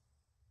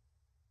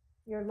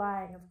 "You're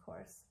lying, of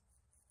course.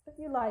 But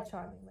you lie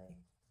charmingly."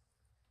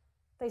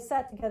 They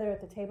sat together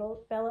at the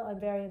table, Bella on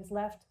Varian's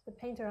left, the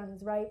painter on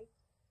his right,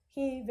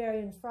 he,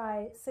 Varian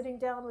Fry, sitting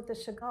down with the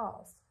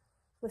Chagalls.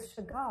 With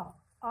Chagall,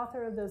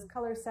 author of those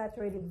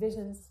color-saturated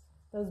visions,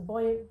 those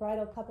buoyant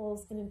bridal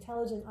couples and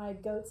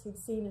intelligent-eyed goats he'd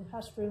seen in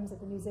hushed rooms at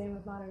the Museum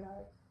of Modern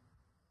Art.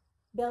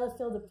 Bella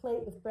filled a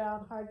plate with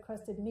brown,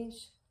 hard-crusted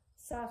miche,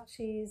 soft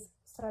cheese,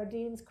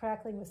 sardines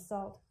crackling with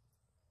salt.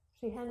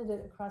 She handed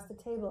it across the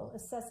table,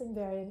 assessing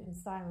Varian in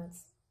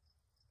silence.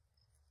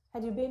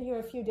 "Had you been here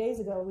a few days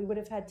ago, we would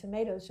have had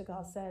tomatoes,"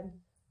 Chagall said.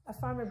 "A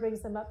farmer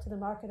brings them up to the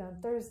market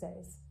on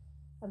Thursdays.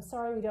 I'm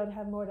sorry we don't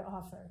have more to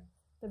offer.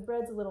 The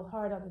bread's a little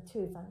hard on the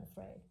tooth, I'm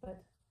afraid,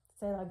 but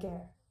c'est la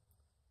guerre."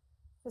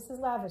 "This is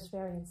lavish,"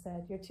 Varian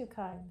said. "You're too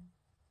kind."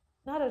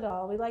 "Not at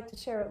all. We like to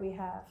share what we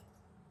have."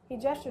 He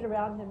gestured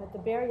around him at the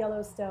bare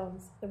yellow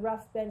stones, the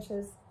rough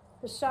benches,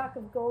 the shock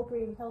of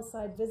gold-green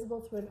hillside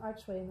visible through an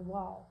archway in the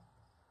wall.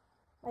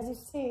 "As you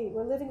see,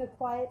 we're living a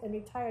quiet and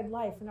retired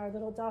life in our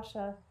little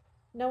dacha.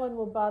 No one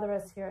will bother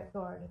us here at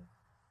Gordes."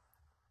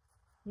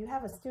 "You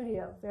have a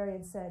studio,"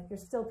 Varian said. "You're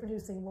still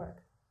producing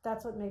work."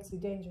 That's what makes you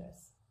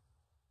dangerous.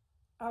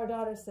 Our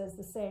daughter says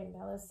the same,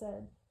 Bella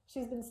said.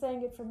 She's been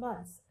saying it for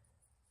months.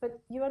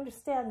 But you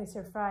understand,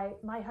 Monsieur Fry,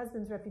 my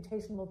husband's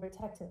reputation will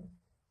protect him.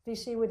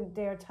 Vichy wouldn't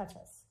dare touch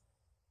us.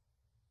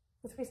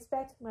 With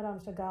respect, Madame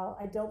Chagall,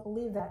 I don't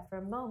believe that for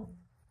a moment.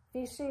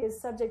 Vichy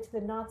is subject to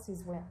the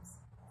Nazis'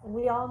 whims, and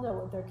we all know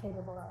what they're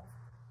capable of.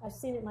 I've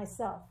seen it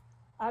myself.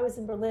 I was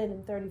in Berlin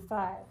in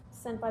 '35,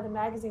 sent by the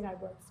magazine I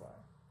worked for.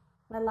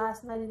 My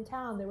last night in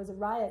town, there was a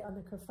riot on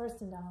the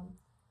Kurfürstendamm.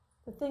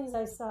 The things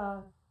I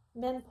saw,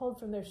 men pulled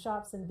from their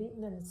shops and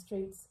beaten in the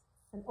streets,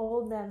 an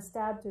old man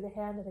stabbed through the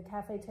hand at a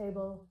cafe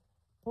table,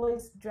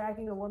 boys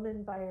dragging a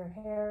woman by her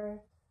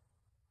hair.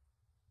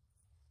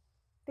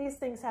 These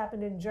things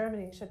happened in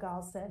Germany,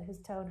 Chagall said, his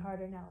tone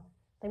harder now.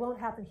 They won't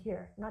happen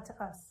here, not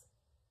to us.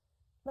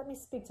 Let me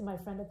speak to my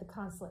friend at the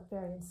consulate,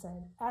 Varian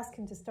said. Ask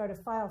him to start a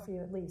file for you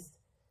at least.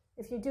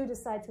 If you do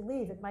decide to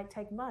leave, it might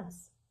take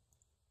months.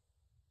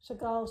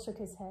 Chagall shook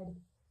his head.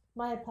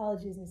 My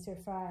apologies, Monsieur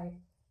Fry.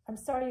 I'm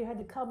sorry you had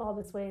to come all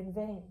this way in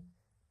vain,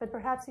 but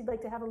perhaps you'd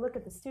like to have a look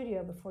at the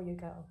studio before you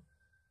go.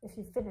 If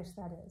you finish,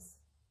 that is.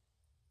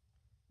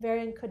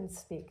 Varian couldn't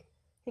speak.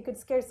 He could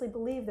scarcely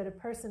believe that a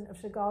person of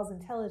Chagall's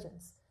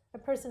intelligence, a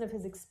person of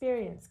his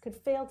experience, could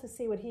fail to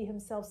see what he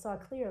himself saw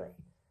clearly.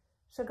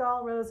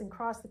 Chagall rose and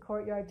crossed the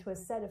courtyard to a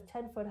set of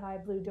 10-foot-high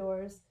blue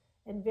doors,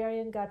 and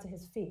Varian got to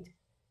his feet.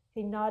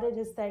 He nodded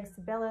his thanks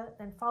to Bella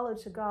and followed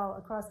Chagall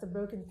across the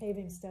broken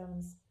paving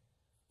stones.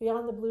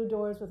 Beyond the blue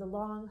doors was a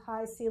long,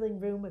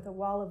 high-ceilinged room with a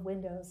wall of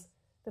windows,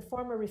 the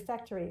former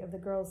refectory of the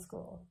girls'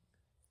 school.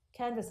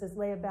 Canvases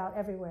lay about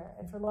everywhere,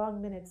 and for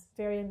long minutes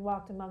Varian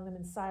walked among them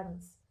in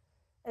silence.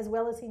 As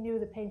well as he knew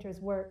the painter's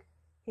work,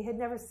 he had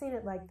never seen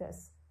it like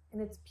this, in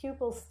its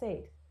pupal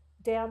state,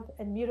 damp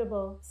and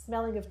mutable,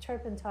 smelling of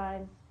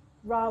turpentine,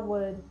 raw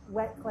wood,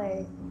 wet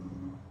clay.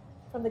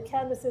 From the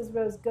canvases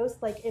rose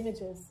ghost-like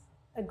images,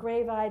 a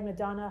grave-eyed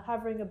Madonna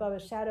hovering above a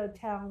shadowed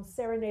town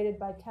serenaded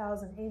by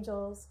cows and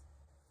angels,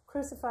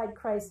 crucified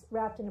Christ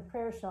wrapped in a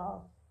prayer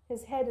shawl,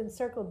 his head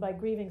encircled by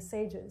grieving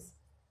sages,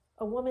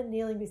 a woman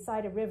kneeling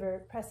beside a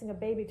river, pressing a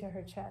baby to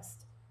her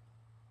chest,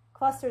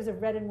 clusters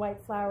of red and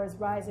white flowers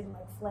rising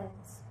like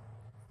flames.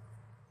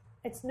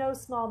 It's no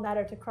small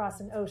matter to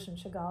cross an ocean,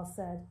 Chagall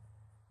said.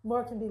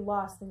 More can be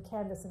lost than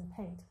canvas and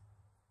paint.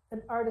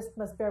 An artist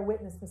must bear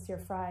witness, Monsieur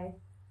Fry.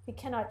 He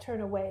cannot turn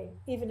away,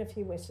 even if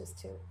he wishes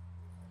to.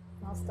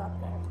 I'll stop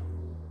there.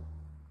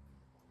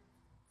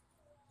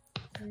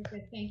 Very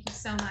good. Thank you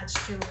so much,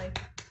 Julie.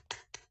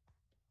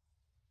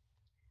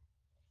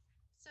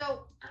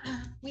 So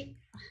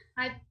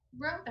I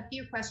wrote a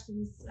few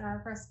questions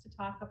for us to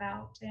talk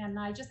about, and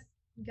I just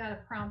got a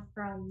prompt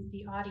from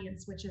the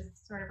audience, which is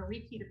sort of a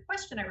repeated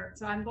question I wrote.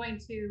 So I'm going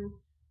to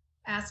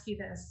ask you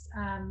this.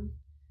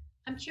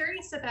 I'm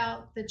curious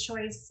about the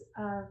choice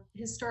of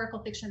historical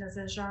fiction as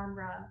a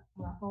genre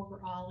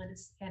overall,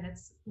 and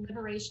its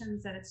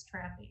liberations and its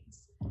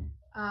trappings.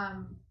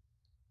 And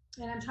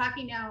I'm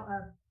talking now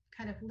of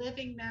kind of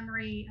living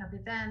memory of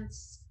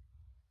events,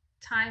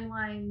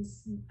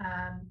 timelines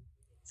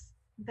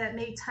that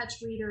may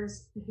touch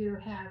readers who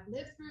have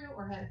lived through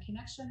or had a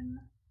connection,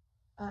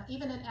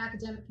 even an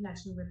academic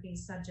connection with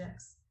these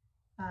subjects,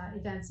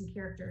 events and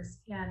characters.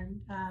 And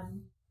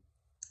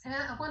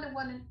I want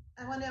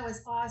to know,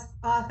 as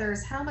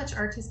authors, how much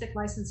artistic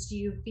license do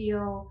you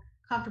feel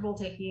comfortable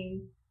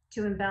taking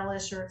to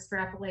embellish or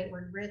extrapolate or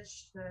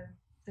enrich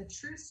the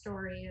true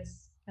story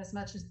as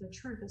much as the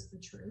truth is the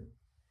truth?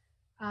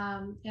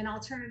 And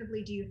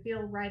alternatively, do you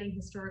feel writing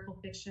historical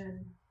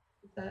fiction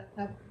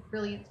a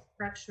brilliant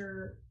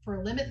structure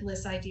for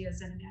limitless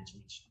ideas and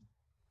imagination?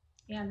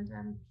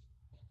 And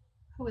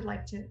who would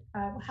like to,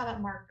 how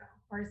about Marco?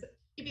 Or is it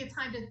give you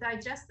time to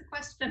digest the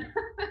question?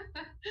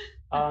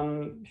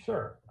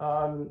 Sure.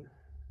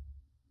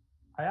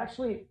 I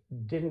actually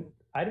didn't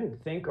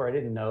think, or I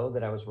didn't know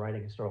that I was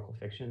writing historical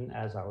fiction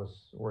as I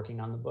was working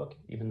on the book,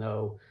 even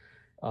though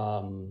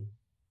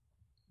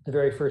the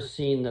very first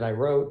scene that I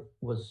wrote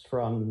was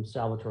from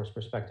Salvatore's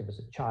perspective as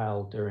a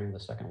child during the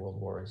Second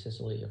World War in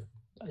Sicily.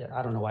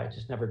 I don't know why, it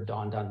just never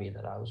dawned on me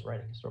that I was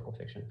writing historical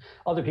fiction.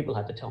 Other people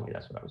had to tell me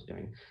that's what I was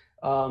doing.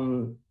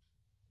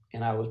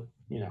 And I was,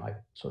 I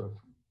sort of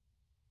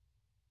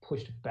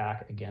pushed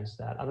back against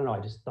that. I don't know, I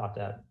just thought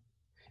that,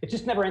 it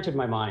just never entered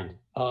my mind.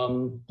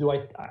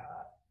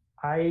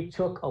 I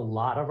took a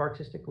lot of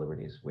artistic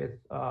liberties with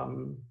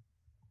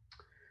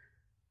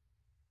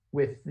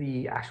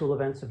the actual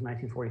events of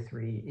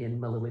 1943 in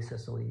Melilli,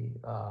 Sicily.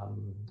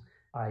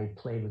 I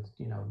played with,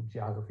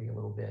 geography a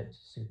little bit to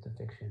suit the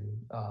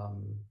fiction.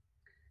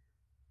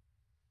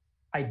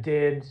 I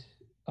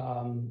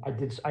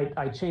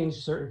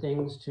changed certain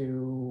things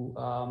to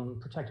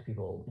protect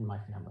people in my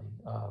family.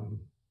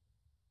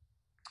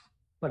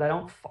 But I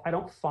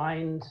don't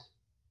find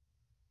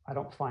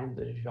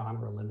the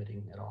genre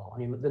limiting at all. I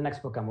mean, the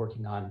next book I'm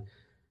working on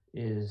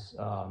is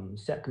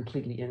set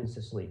completely in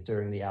Sicily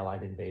during the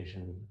Allied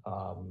invasion,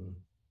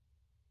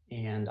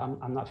 and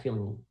I'm not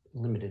feeling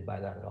limited by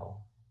that at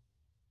all.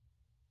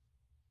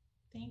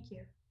 Thank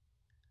you.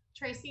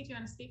 Tracy, do you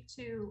want to speak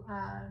to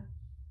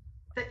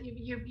that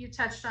you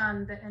touched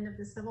on the end of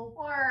the Civil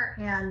War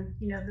and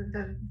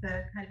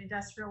the kind of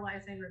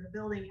industrializing or the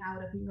building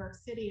out of New York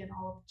City and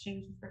all of the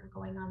changes that were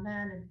going on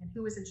then and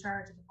who was in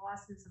charge of the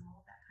bosses and all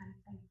of that kind of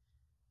thing.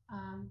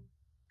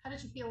 How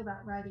did you feel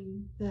about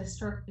writing the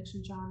historical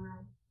fiction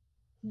genre,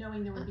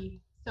 knowing there would be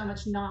so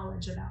much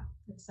knowledge about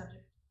the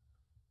subject?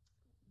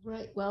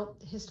 Right. Well,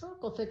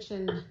 historical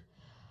fiction,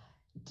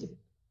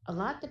 a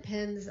lot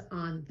depends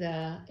on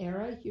the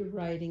era you're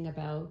writing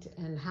about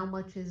and how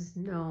much is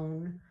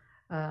known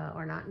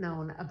or not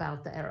known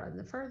about the era. And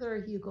the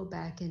further you go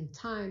back in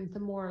time, the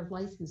more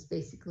license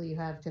basically you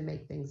have to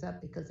make things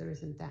up because there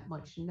isn't that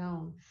much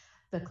known.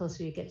 The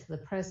closer you get to the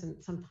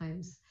present,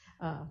 sometimes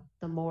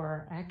the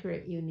more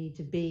accurate you need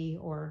to be,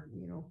 or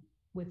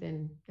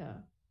within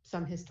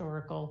some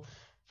historical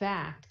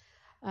fact.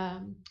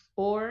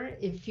 Or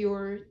if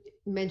you're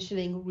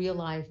mentioning real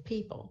life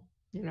people,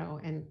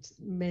 and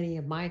many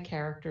of my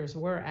characters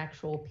were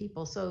actual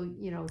people. So,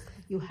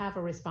 you have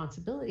a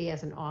responsibility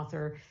as an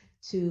author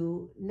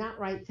to not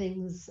write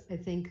things, I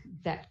think,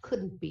 that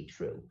couldn't be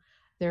true.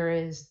 There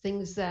is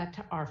things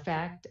that are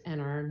fact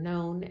and are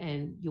known,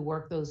 and you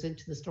work those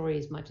into the story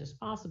as much as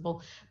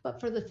possible. But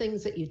for the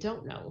things that you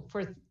don't know,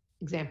 for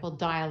example,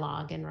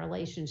 dialogue and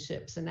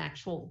relationships and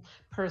actual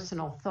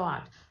personal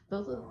thought,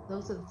 those are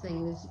the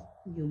things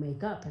you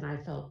make up. And I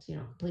felt,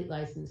 complete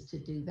license to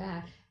do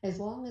that, as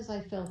long as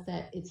I felt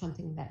that it's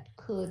something that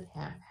could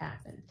have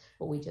happened,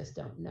 but we just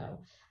don't know.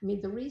 I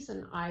mean, the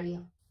reason I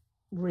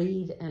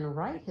read and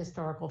write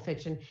historical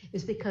fiction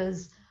is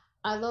because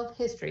I love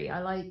history. I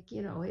like,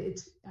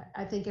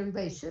 I think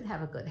everybody should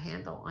have a good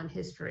handle on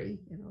history.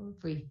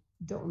 If we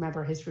don't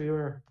remember history,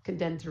 we're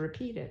condemned to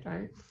repeat it,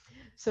 right?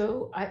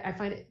 So I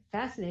find it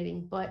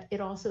fascinating, but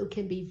it also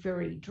can be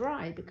very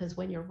dry because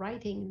when you're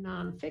writing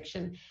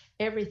nonfiction,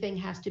 everything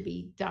has to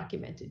be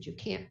documented. You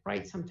can't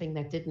write something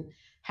that didn't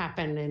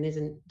happen and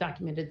isn't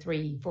documented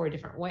 3-4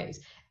 different ways.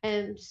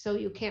 And so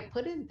you can't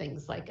put in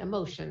things like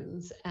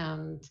emotions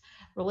and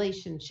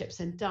relationships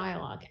and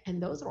dialogue.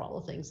 And those are all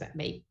the things that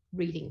make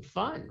reading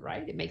fun,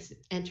 right? It makes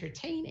it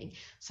entertaining.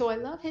 So I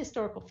love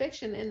historical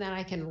fiction in that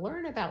I can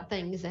learn about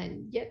things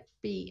and yet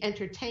be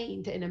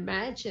entertained and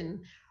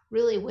imagine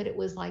really what it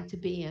was like to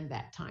be in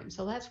that time.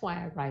 So that's why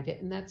I write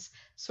it. And that's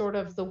sort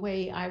of the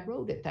way I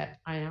wrote it, that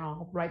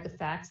I'll write the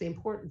facts, the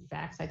important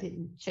facts. I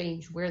didn't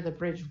change where the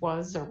bridge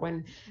was or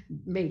when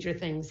major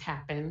things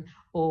happen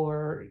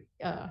or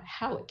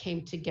how it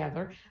came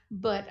together.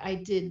 But I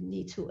did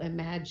need to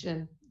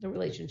imagine the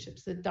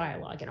relationships, the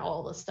dialogue, and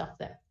all the stuff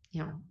that,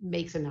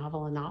 makes a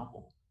novel a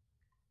novel.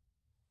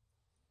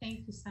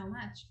 Thank you so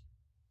much.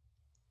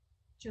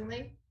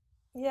 Julie?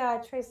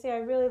 Yeah, Tracy, I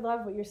really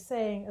love what you're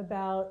saying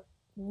about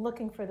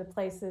looking for the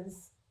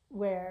places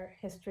where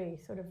history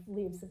sort of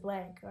leaves a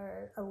blank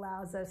or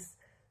allows us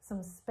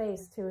some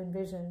space to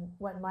envision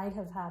what might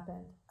have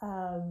happened.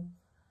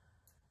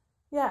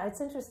 Yeah,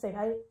 it's interesting.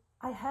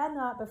 I had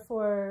not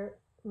before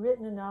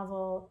written a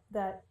novel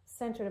that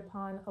centered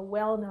upon a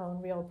well-known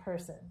real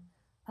person.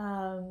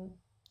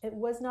 It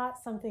was not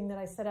something that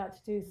I set out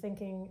to do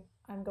thinking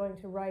I'm going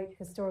to write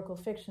historical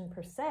fiction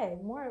per se.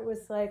 More it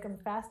was like I'm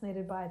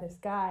fascinated by this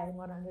guy and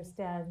want to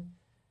understand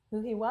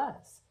who he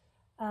was.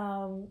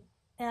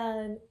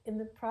 And in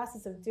the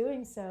process of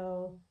doing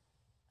so,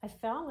 I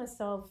found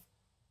myself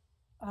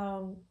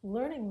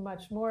learning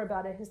much more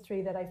about a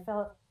history that I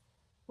felt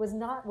was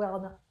not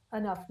well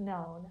enough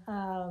known,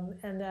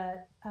 and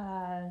that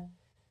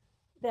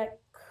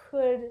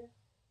could,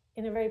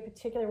 in a very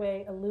particular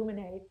way,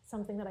 illuminate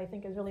something that I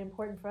think is really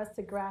important for us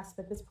to grasp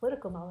at this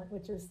political moment,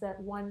 which is that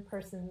one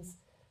person's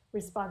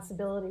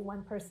responsibility,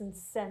 one person's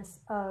sense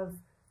of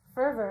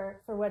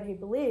fervor for what he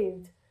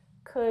believed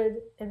could,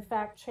 in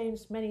fact,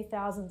 change many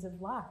thousands of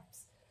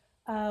lives.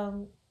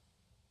 And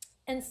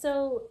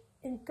so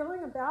in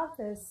going about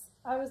this,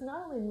 I was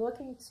not only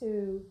looking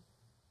to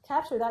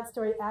capture that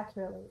story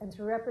accurately and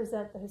to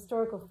represent the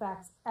historical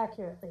facts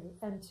accurately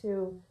and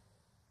to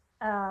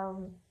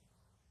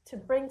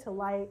bring to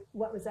light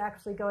what was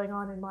actually going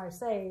on in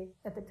Marseille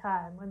at the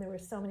time when there were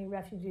so many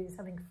refugees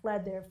having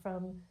fled there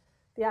from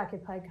the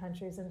occupied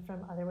countries and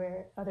from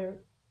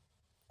other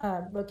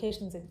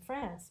locations in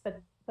France,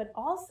 but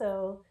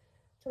also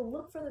to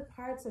look for the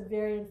parts of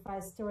Varian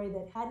Fry's story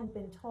that hadn't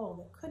been told,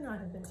 that could not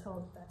have been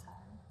told at that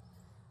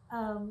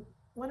time.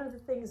 One of the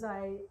things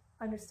I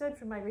understood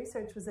from my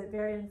research was that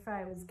Varian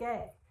Fry was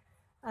gay,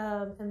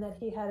 and that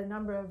he had a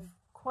number of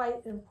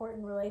quite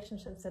important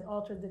relationships that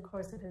altered the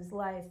course of his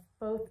life,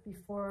 both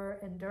before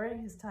and during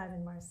his time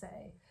in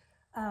Marseille.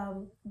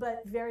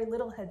 But very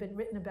little had been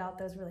written about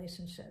those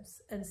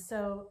relationships. And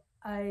so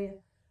I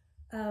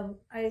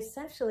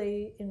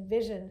essentially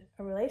envisioned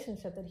a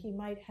relationship that he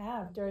might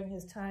have during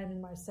his time in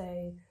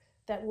Marseille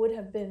that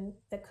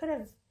could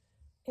have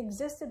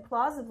existed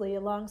plausibly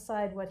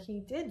alongside what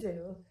he did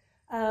do,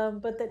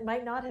 but that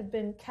might not have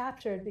been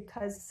captured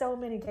because so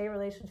many gay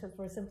relationships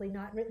were simply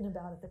not written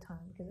about at the time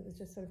because it was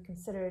just sort of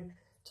considered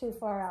too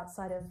far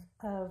outside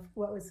of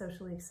what was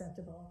socially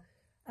acceptable.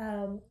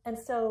 And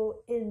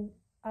so in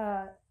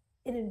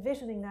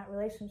envisioning that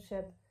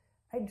relationship,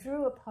 I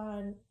drew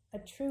upon a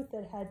truth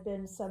that had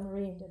been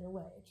submarined in a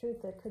way, a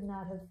truth that could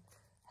not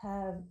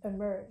have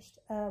emerged.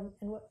 And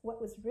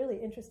what was really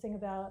interesting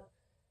about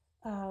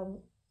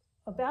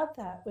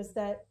that was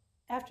that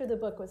after the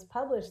book was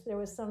published, there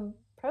was some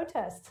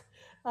protest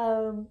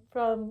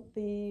from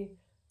the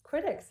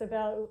critics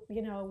about,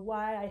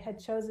 why I had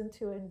chosen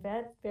to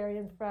invent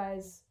Varian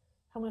Fry's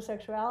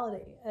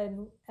homosexuality,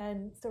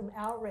 and some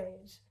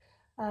outrage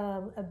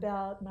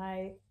about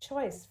my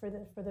choice for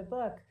the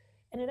book.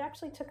 And it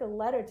actually took a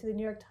letter to the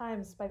New York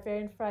Times by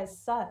Varian Fry's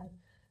son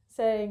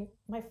saying,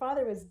 my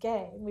father was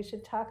gay, and we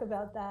should talk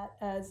about that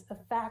as a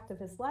fact of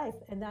his life,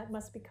 and that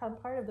must become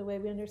part of the way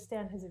we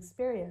understand his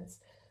experience,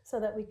 so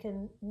that we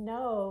can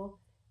know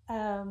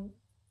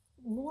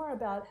more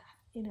about,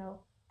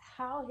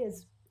 how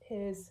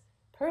his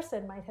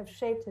person might have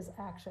shaped his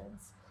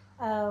actions,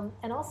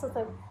 and also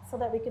so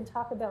that we can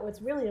talk about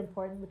what's really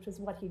important, which is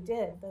what he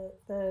did,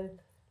 the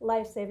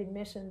life-saving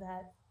mission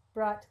that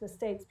brought to the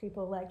States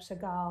people like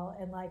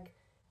Chagall and like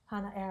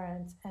Hannah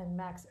Arendt and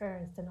Max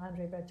Ernst and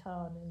André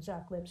Breton and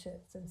Jacques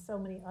Lipschitz and so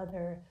many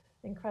other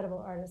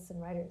incredible artists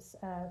and writers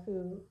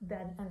who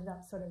then ended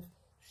up sort of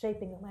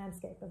shaping the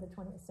landscape of the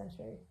 20th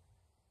century.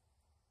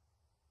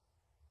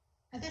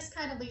 And this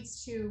kind of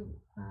leads to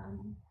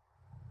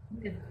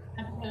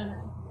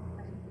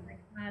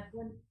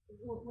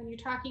when you're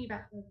talking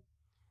about the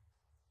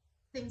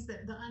things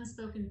the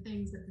unspoken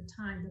things at the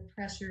time, the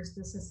pressures,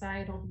 the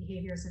societal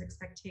behaviors and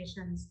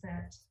expectations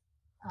that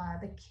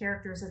the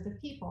characters of the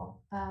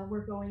people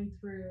were going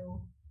through,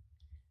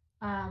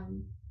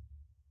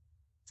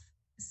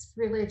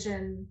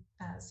 religion,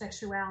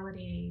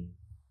 sexuality,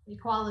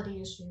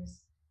 equality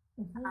issues,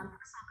 personal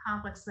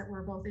conflicts that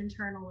were both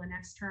internal and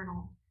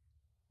external.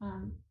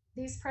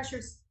 These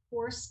pressures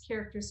forced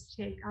characters to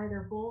take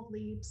either bold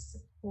leaps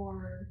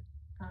or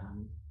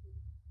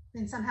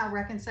and somehow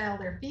reconcile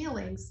their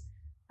feelings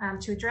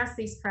to address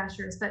these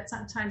pressures, but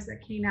sometimes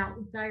that came out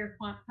with dire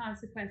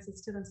consequences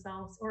to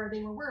themselves, or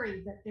they were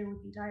worried that there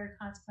would be dire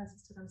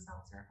consequences to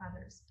themselves or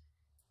others.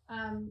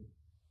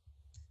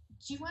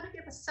 Do you want to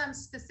give us some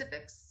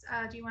specifics?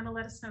 Do you want to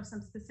let us know some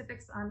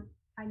specifics on,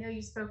 I know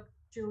you spoke,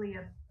 Julie,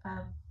 of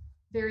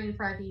Varian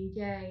Fry being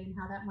gay and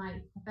how that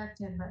might affect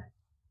him, but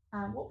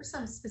what were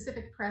some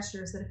specific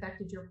pressures that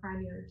affected your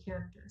primary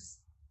characters?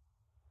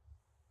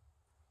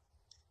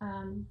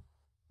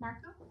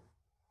 Marco?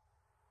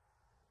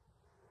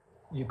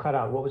 You cut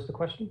out. What was the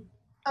question?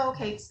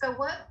 Okay, so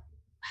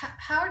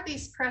how do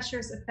these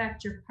pressures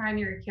affect your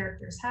primary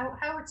characters? How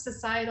would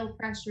societal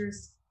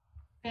pressures,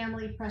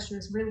 family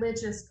pressures,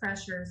 religious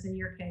pressures in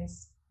your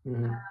case,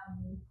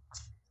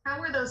 how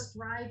are those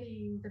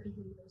driving the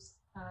behaviors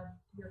of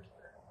your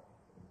character?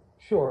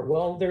 Sure.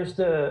 Well, there's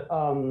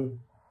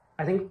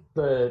I think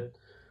the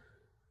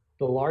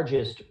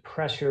largest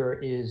pressure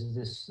is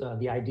this,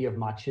 the idea of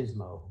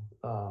machismo,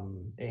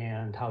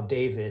 and how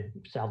David,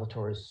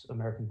 Salvatore's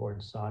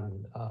American-born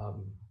son,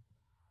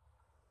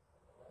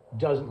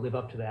 doesn't live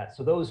up to that.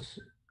 So those,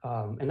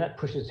 and that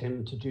pushes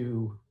him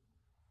to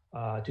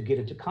get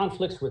into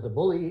conflicts with a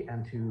bully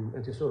and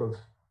to sort of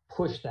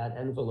push that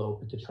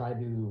envelope to try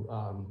to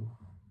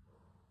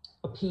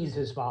appease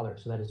his father,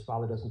 so that his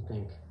father doesn't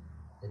think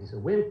that he's a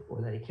wimp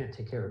or that he can't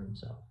take care of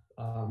himself.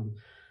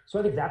 So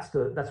I think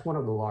that's one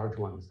of the large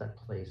ones that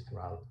plays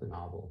throughout the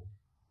novel,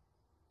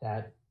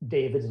 that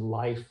David's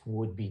life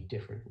would be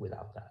different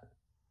without that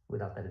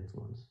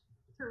influence.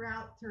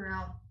 Throughout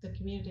the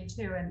community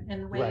too, and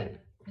the way, right.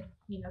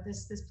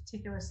 This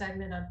particular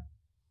segment of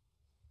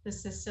the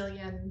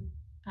Sicilian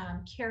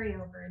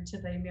carryover into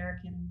the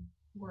American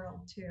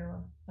world too,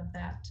 of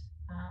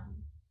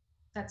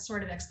that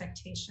sort of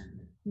expectation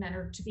that men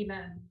are to be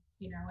men,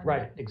 and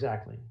right,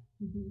 exactly.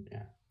 Mm-hmm.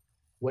 Yeah.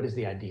 What is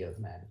the idea of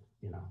men,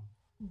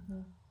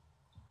 Mm-hmm.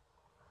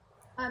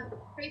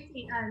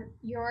 Tracy,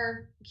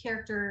 your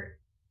character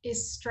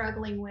is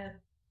struggling with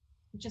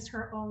just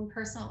her own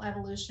personal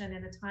evolution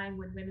in a time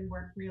when women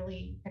weren't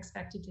really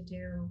expected to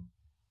do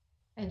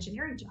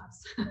engineering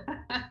jobs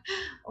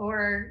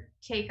or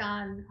take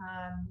on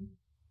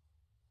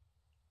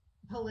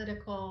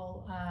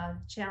political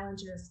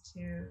challenges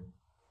to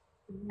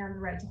have the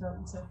right to vote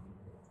and so forth.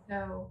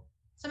 So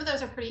some of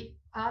those are pretty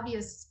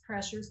obvious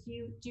pressures. Do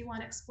you want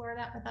to explore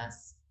that with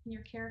us in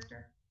your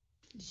character?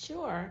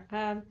 Sure.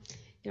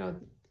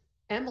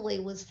 Emily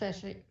was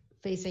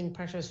facing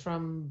pressures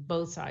from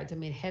both sides. I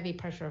mean, heavy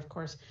pressure, of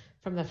course,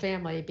 from the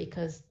family,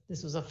 because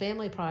this was a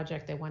family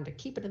project. They wanted to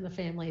keep it in the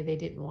family. They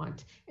didn't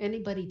want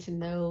anybody to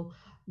know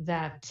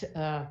that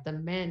the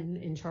men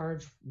in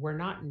charge were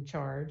not in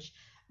charge.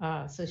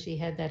 So she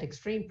had that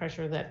extreme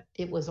pressure that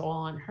it was all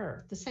on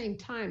her. At the same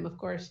time, of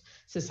course,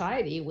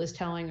 society was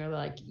telling her,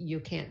 like, you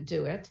can't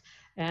do it.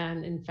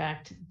 And in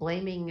fact,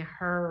 blaming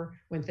her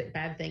when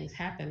bad things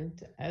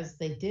happened, as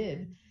they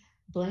did,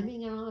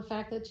 blaming her on the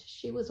fact that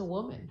she was a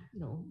woman.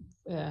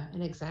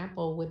 An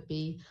example would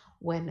be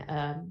when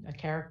a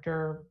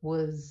character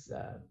was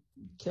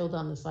killed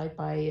on the site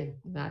by, and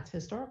that's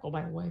historical,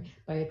 by the way,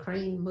 by a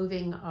crane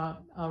moving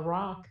a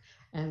rock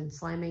and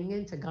slamming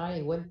into Guy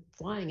who went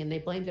flying, and they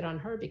blamed it on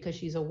her because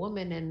she's a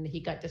woman and he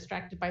got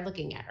distracted by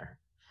looking at her.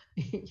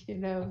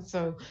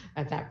 So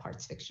that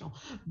part's fictional,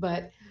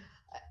 but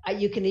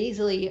you can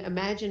easily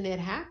imagine it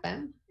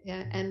happen.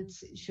 And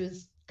she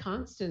was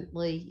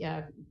constantly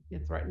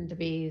threatened to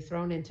be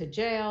thrown into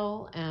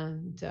jail,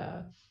 and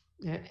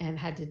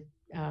had to,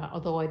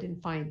 although I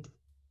didn't find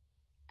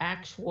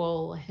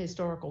actual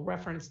historical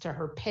reference to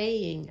her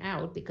paying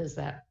out, because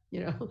that,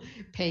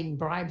 paying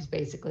bribes,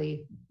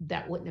 basically,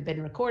 that wouldn't have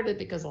been recorded,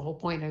 because the whole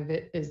point of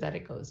it is that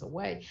it goes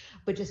away.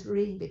 But just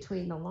reading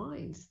between the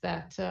lines,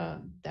 that's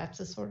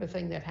the sort of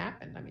thing that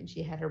happened. I mean,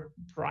 she had to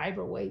bribe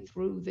her way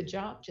through the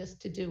job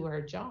just to do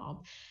her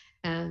job.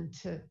 And,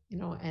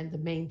 and the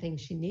main thing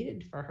she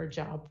needed for her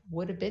job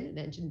would have been an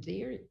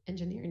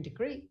engineering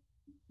degree,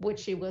 which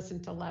she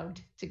wasn't allowed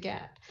to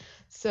get.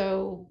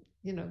 So,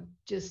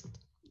 just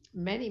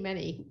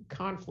many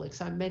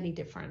conflicts on many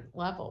different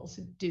levels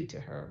due to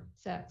her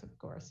sex, of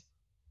course.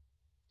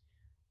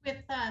 With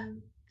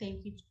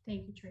thank you,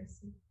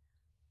 Tracy.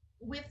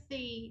 With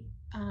the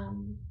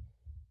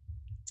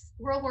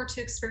World War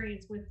II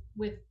experience,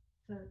 with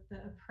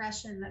the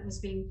oppression that was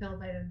being felt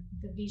by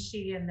the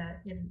Vichy and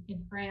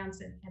in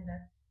France, and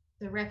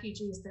the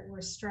refugees that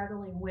were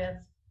struggling with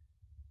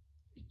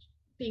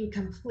being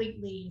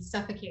completely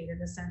suffocated,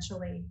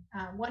 essentially.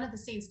 One of the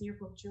scenes in your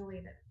book,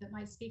 Julie, that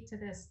might speak to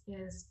this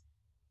is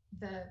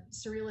the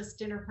surrealist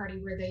dinner party,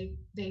 where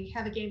they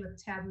have a game of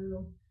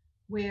taboo,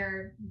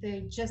 where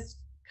they just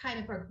kind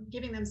of are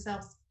giving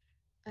themselves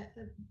a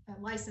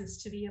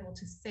license to be able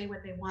to say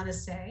what they want to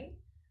say,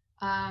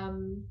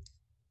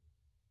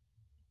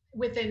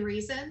 within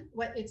reason.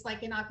 It's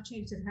like an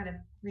opportunity to kind of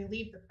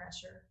relieve the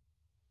pressure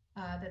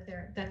that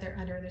they're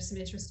under. There's some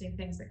interesting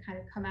things that kind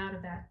of come out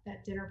of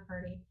that dinner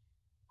party.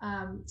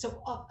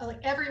 So like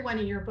everyone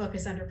in your book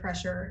is under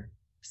pressure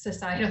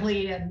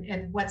societally,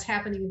 and what's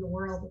happening in the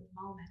world at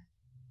the moment.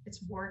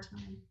 It's wartime.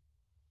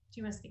 Do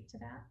you want to speak to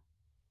that?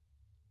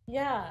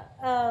 Yeah.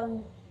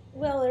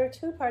 Well, there are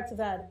two parts of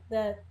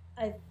that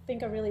I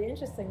think are really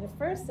interesting. The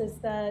first is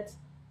that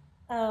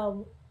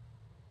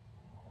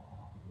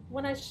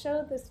when I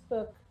showed this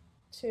book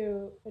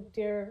to a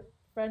dear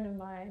friend of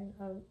mine,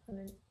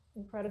 an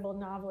incredible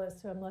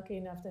novelist who I'm lucky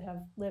enough to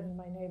have lived in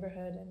my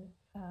neighborhood and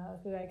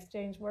who I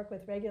exchange work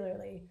with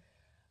regularly,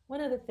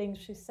 one of the things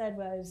she said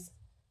was,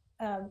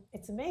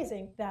 it's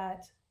amazing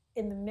that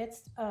in the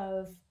midst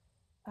of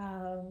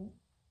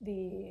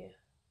the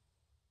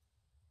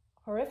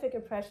horrific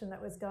oppression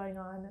that was going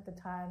on at the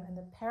time and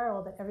the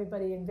peril that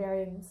everybody in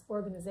Varian's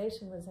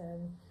organization was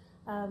in,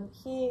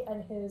 he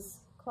and his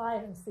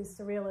clients, these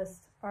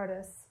surrealist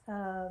artists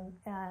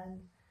and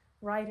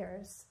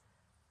writers,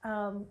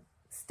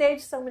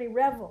 staged so many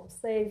revels.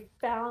 They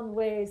found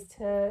ways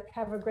to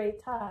have a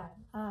great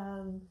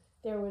time.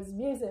 There was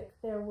music,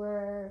 there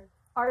were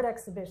art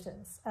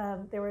exhibitions,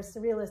 there were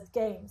surrealist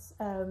games.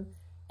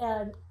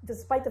 And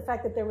despite the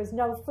fact that there was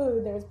no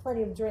food, there was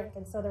plenty of drink.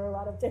 And so there were a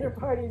lot of dinner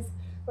parties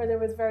where there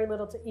was very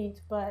little to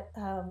eat, but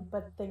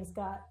things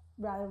got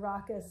rather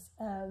raucous.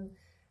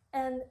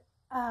 And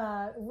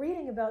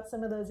reading about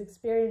some of those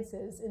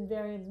experiences in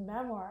Varian's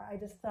memoir, I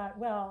just thought,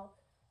 well,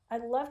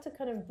 I'd love to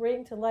kind of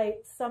bring to light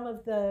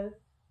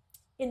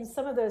in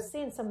some of those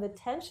scenes, some of the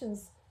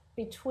tensions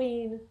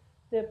between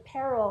the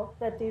peril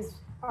that these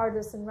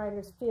artists and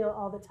writers feel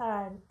all the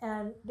time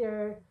and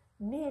their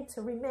need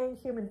to remain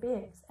human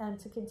beings and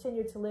to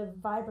continue to live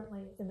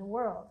vibrantly in the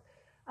world.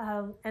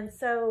 And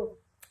so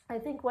I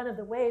think one of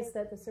the ways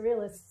that the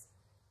surrealists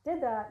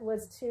did that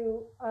was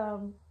to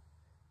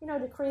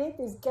create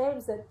these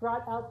games that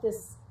brought out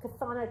this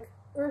chthonic,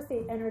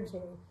 earthy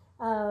energy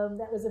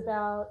that was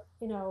about,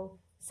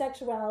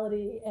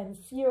 sexuality and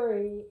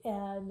fury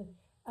and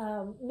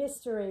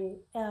mystery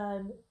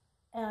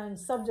and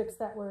subjects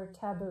that were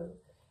taboo.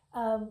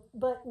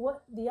 But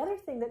what the other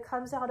thing that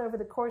comes out over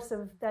the course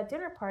of that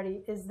dinner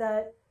party is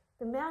that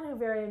the man who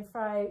Varian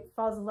Fry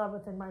falls in love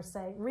with in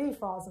Marseille,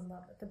 re-falls in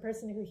love with, the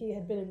person who he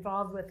had been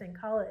involved with in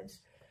college,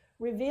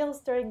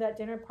 reveals during that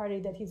dinner party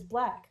that he's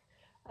black.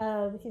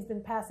 He's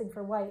been passing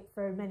for white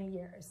for many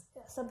years,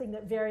 something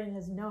that Varian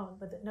has known,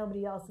 but that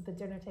nobody else at the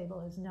dinner table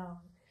has known.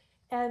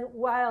 And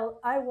while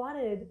I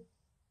wanted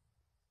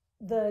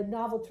the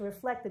novel to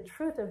reflect the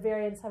truth of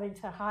Varian's having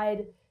to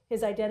hide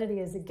his identity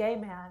as a gay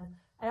man,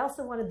 I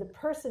also wanted the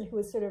person who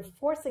was sort of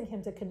forcing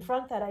him to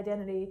confront that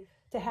identity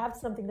to have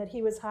something that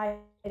he was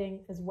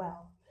hiding as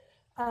well.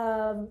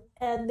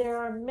 And there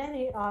are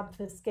many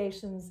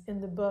obfuscations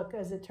in the book,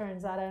 as it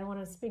turns out. I don't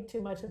want to speak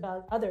too much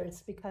about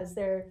others because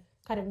they're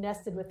kind of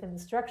nested within the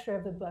structure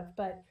of the book.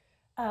 But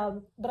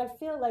I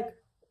feel like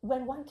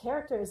when one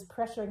character is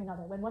pressuring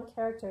another, when one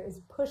character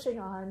is pushing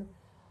on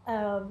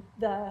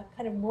the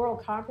kind of moral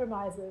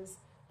compromises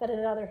that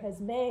another has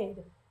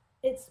made,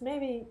 it's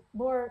maybe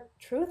more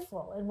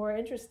truthful and more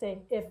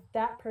interesting if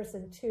that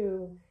person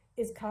too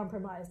is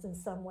compromised in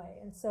some way.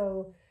 And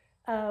so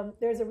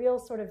there's a real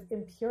sort of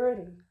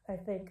impurity, I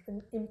think,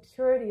 an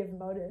impurity of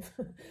motive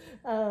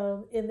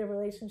in the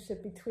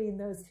relationship between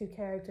those two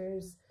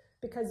characters,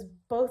 because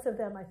both of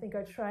them, I think,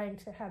 are trying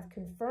to have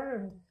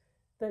confirmed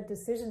the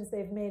decisions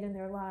they've made in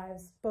their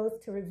lives,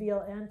 both to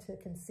reveal and to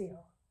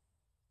conceal.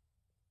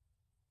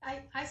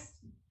 I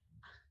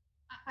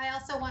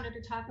also wanted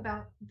to talk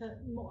about the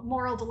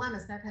moral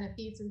dilemmas that kind of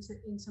feeds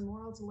into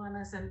moral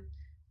dilemmas. And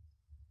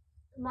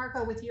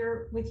Marco, with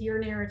your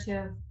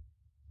narrative,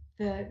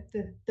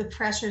 the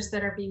pressures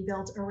that are being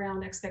built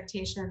around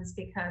expectations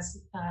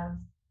because of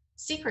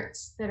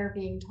secrets that are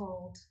being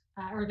told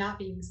or not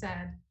being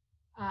said,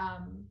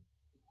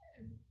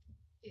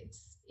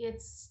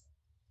 it's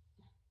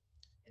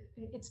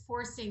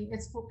forcing.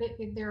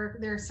 There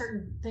are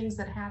certain things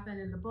that happen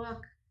in the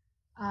book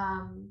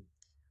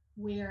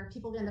where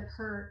people end up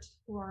hurt,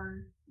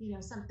 or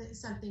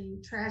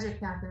something tragic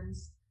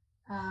happens,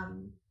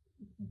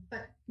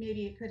 but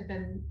maybe it could have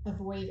been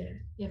avoided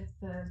if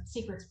the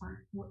secrets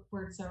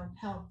weren't so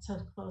held so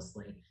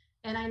closely.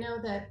 And I know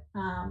that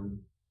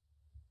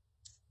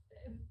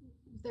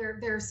there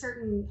are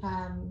certain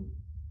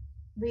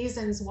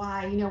reasons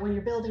why, when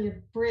you're building a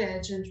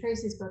bridge in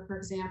Tracy's book, for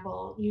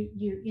example,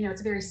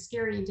 it's very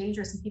scary and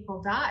dangerous, and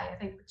people die. I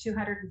think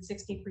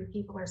 263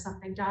 people or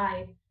something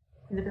died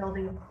in the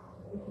building of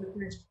the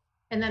bridge.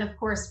 And then, of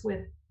course,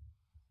 with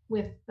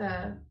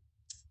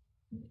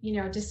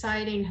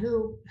deciding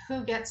who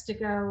gets to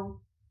go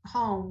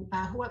home,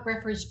 what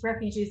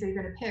refugees are you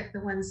going to pick? The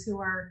ones who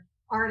are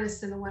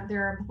artists, and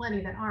there are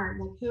plenty that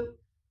aren't. Like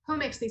who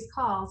makes these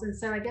calls? And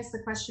so I guess the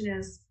question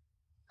is,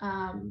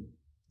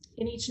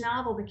 in each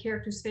novel, the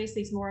characters face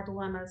these moral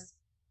dilemmas.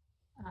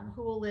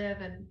 Who will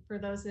live, and for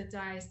those that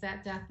die, is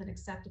that death an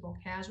acceptable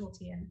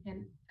casualty?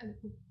 And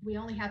we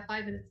only have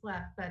 5 minutes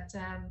left, but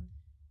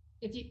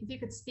if you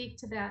could speak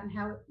to that and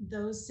how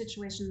those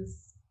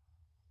situations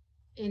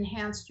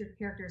enhanced your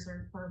characters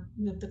or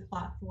moved the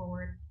plot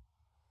forward.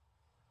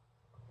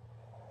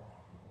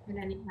 And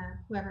then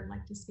whoever would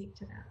like to speak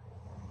to that.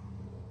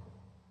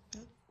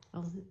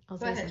 I'll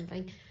say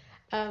something.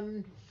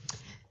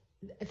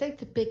 I think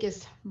the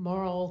biggest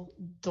moral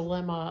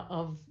dilemma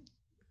of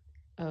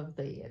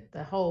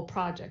the whole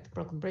project, the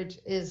Brooklyn Bridge,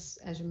 is,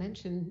 as you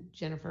mentioned,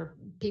 Jennifer,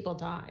 people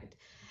died.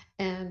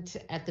 And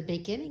at the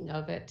beginning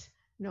of it,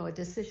 a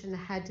decision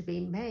had to be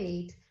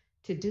made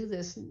to do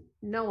this,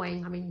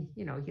 knowing,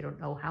 you don't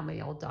know how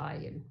many will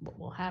die and what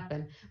will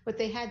happen, but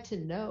they had to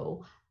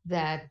know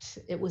that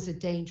it was a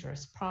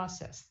dangerous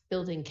process,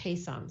 building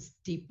caissons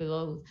deep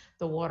below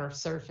the water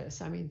surface.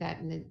 That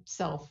in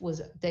itself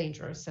was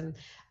dangerous. And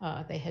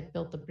they had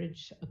built the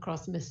bridge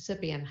across the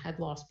Mississippi and had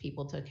lost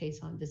people to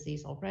caisson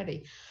disease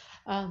already.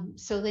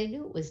 So they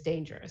knew it was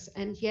dangerous.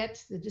 And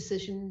yet the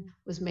decision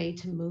was made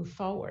to move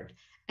forward.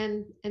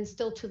 And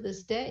still to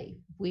this day,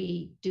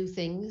 we do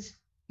things.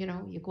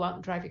 You go out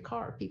and drive your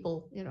car.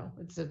 People,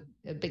 it's a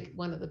big,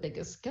 one of the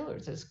biggest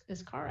killers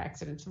is car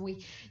accidents.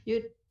 And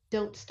you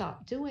don't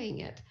stop doing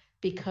it,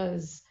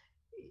 because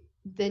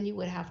then you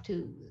would have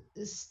to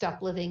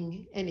stop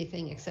living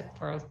anything except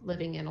for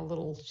living in a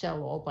little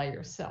shell all by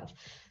yourself.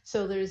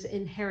 So there's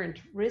inherent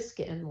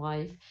risk in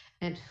life,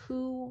 and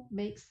who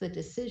makes the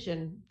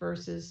decision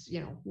versus,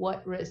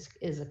 what risk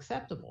is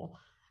acceptable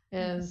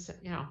is,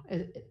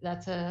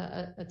 that's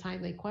a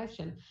timely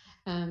question.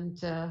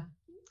 And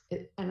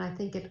I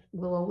think it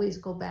will always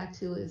go back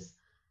to is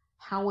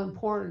how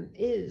important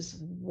is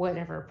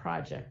whatever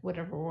project,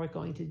 whatever we're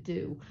going to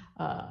do.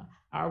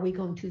 Are we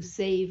going to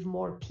save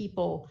more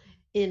people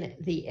in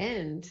the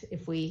end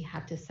if we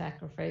have to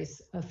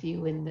sacrifice a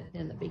few in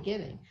the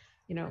beginning?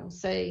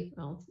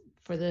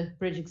 For the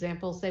bridge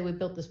example, say we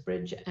built this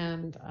bridge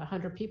and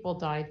 100 people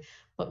died,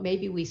 but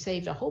maybe we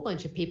saved a whole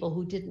bunch of people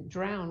who didn't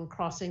drown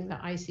crossing the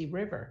icy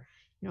river.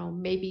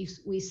 Maybe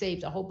we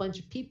saved a whole bunch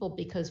of people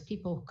because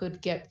people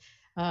could get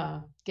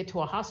to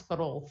a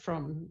hospital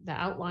from the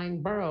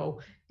outlying borough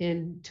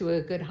into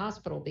a good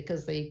hospital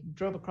because they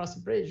drove across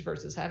the bridge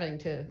versus having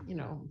to,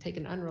 take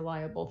an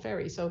unreliable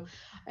ferry. So,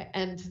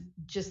 and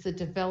just the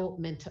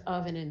development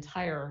of an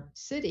entire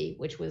city,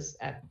 which was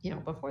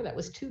before that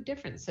was 2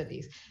 different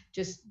cities,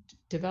 just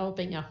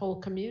developing a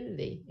whole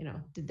community,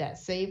 did that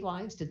save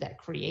lives? Did that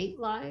create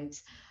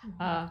lives?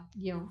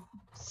 Mm-hmm.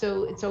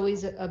 So it's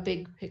always a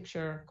big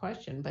picture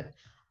question, but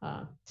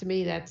to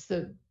me, that's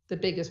the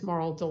biggest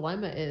moral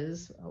dilemma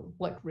is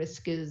what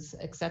risk is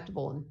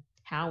acceptable and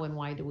how and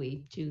why do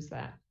we choose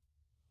that?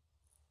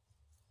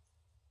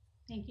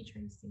 Thank you,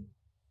 Tracy.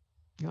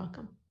 You're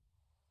welcome.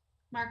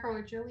 Marco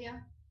or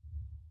Julia?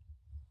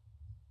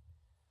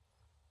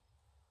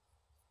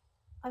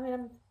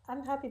 I'm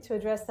happy to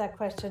address that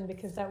question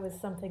because that was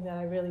something that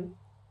I really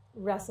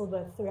wrestled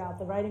with throughout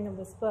the writing of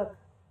this book.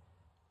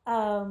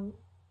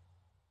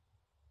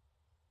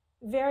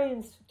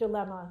 Varian's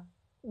dilemma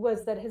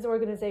was that his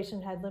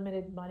organization had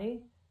limited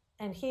money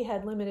and he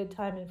had limited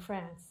time in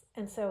France.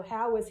 And so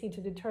how was he to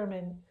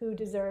determine who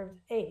deserved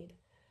aid?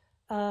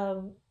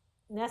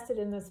 Nested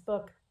in this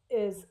book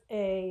is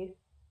a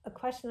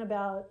question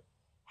about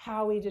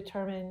how we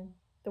determine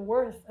the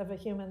worth of a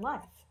human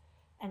life.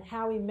 and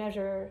how we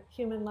measure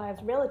human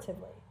lives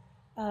relatively.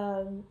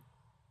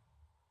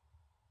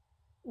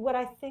 What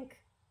I think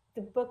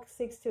the book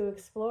seeks to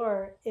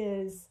explore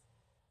is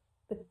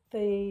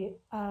the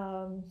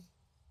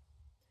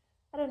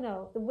I don't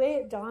know, the way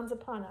it dawns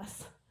upon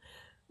us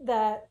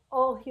that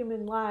all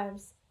human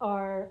lives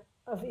are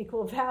of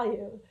equal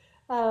value,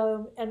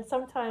 and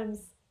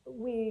sometimes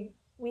we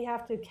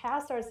have to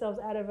cast ourselves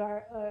out of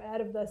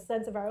the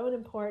sense of our own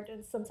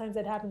importance. Sometimes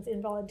it happens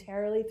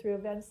involuntarily through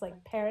events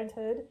like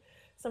parenthood.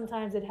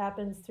 Sometimes it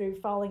happens through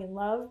falling in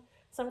love.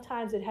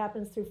 Sometimes it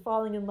happens through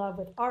falling in love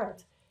with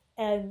art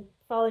and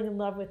falling in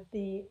love with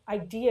the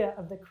idea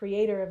of the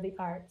creator of the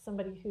art,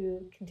 somebody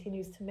who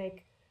continues to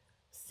make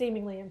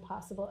seemingly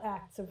impossible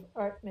acts of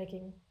art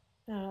making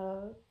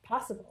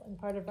possible and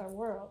part of our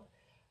world.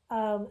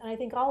 And I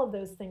think all of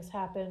those things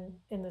happen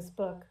in this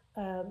book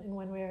in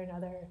one way or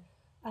another.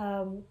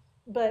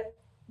 But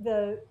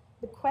the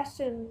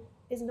question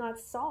is not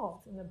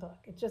solved in the book.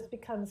 It just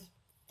becomes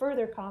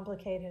further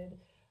complicated.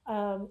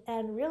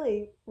 And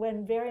really,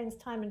 when Varian's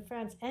time in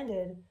France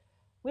ended,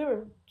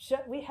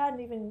 we hadn't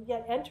even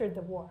yet entered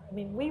the war. I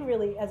mean, we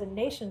really, as a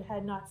nation,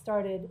 had not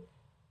started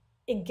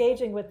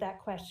engaging with that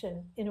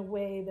question in a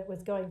way that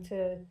was going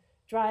to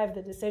drive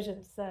the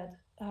decisions that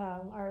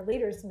our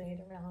leaders made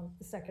around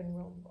the Second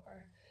World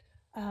War.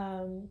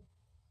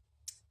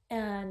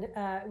 And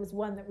it was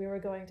one that we were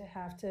going to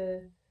have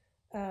to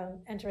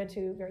enter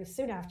into very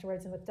soon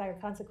afterwards and with dire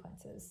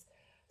consequences.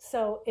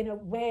 So in a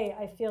way,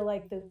 I feel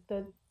like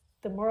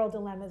the moral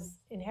dilemmas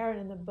inherent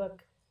in the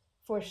book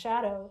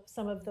foreshadow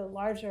some of the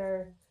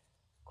larger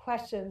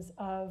questions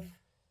of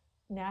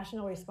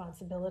national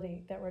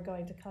responsibility that we're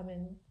going to come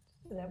in,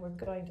 that we're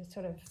going to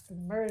sort of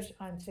emerge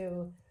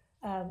onto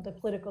the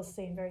political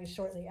scene very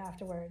shortly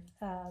afterward.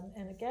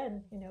 And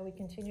again, we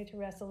continue to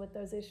wrestle with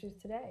those issues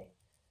today.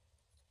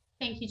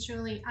 Thank you,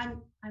 Julie.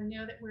 I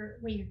know that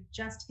we've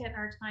just hit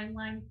our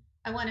timeline.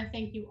 I want to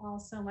thank you all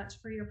so much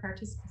for your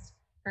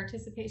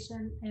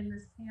participation in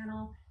this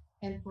panel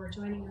and for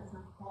joining us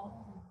on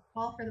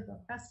Fall for the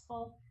Book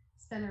Festival.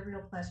 It's been a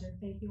real pleasure.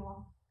 Thank you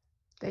all.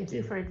 Thank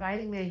you for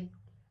inviting me.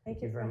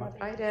 Thank you very much.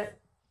 having us. Bye, Deb.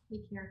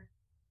 Take care.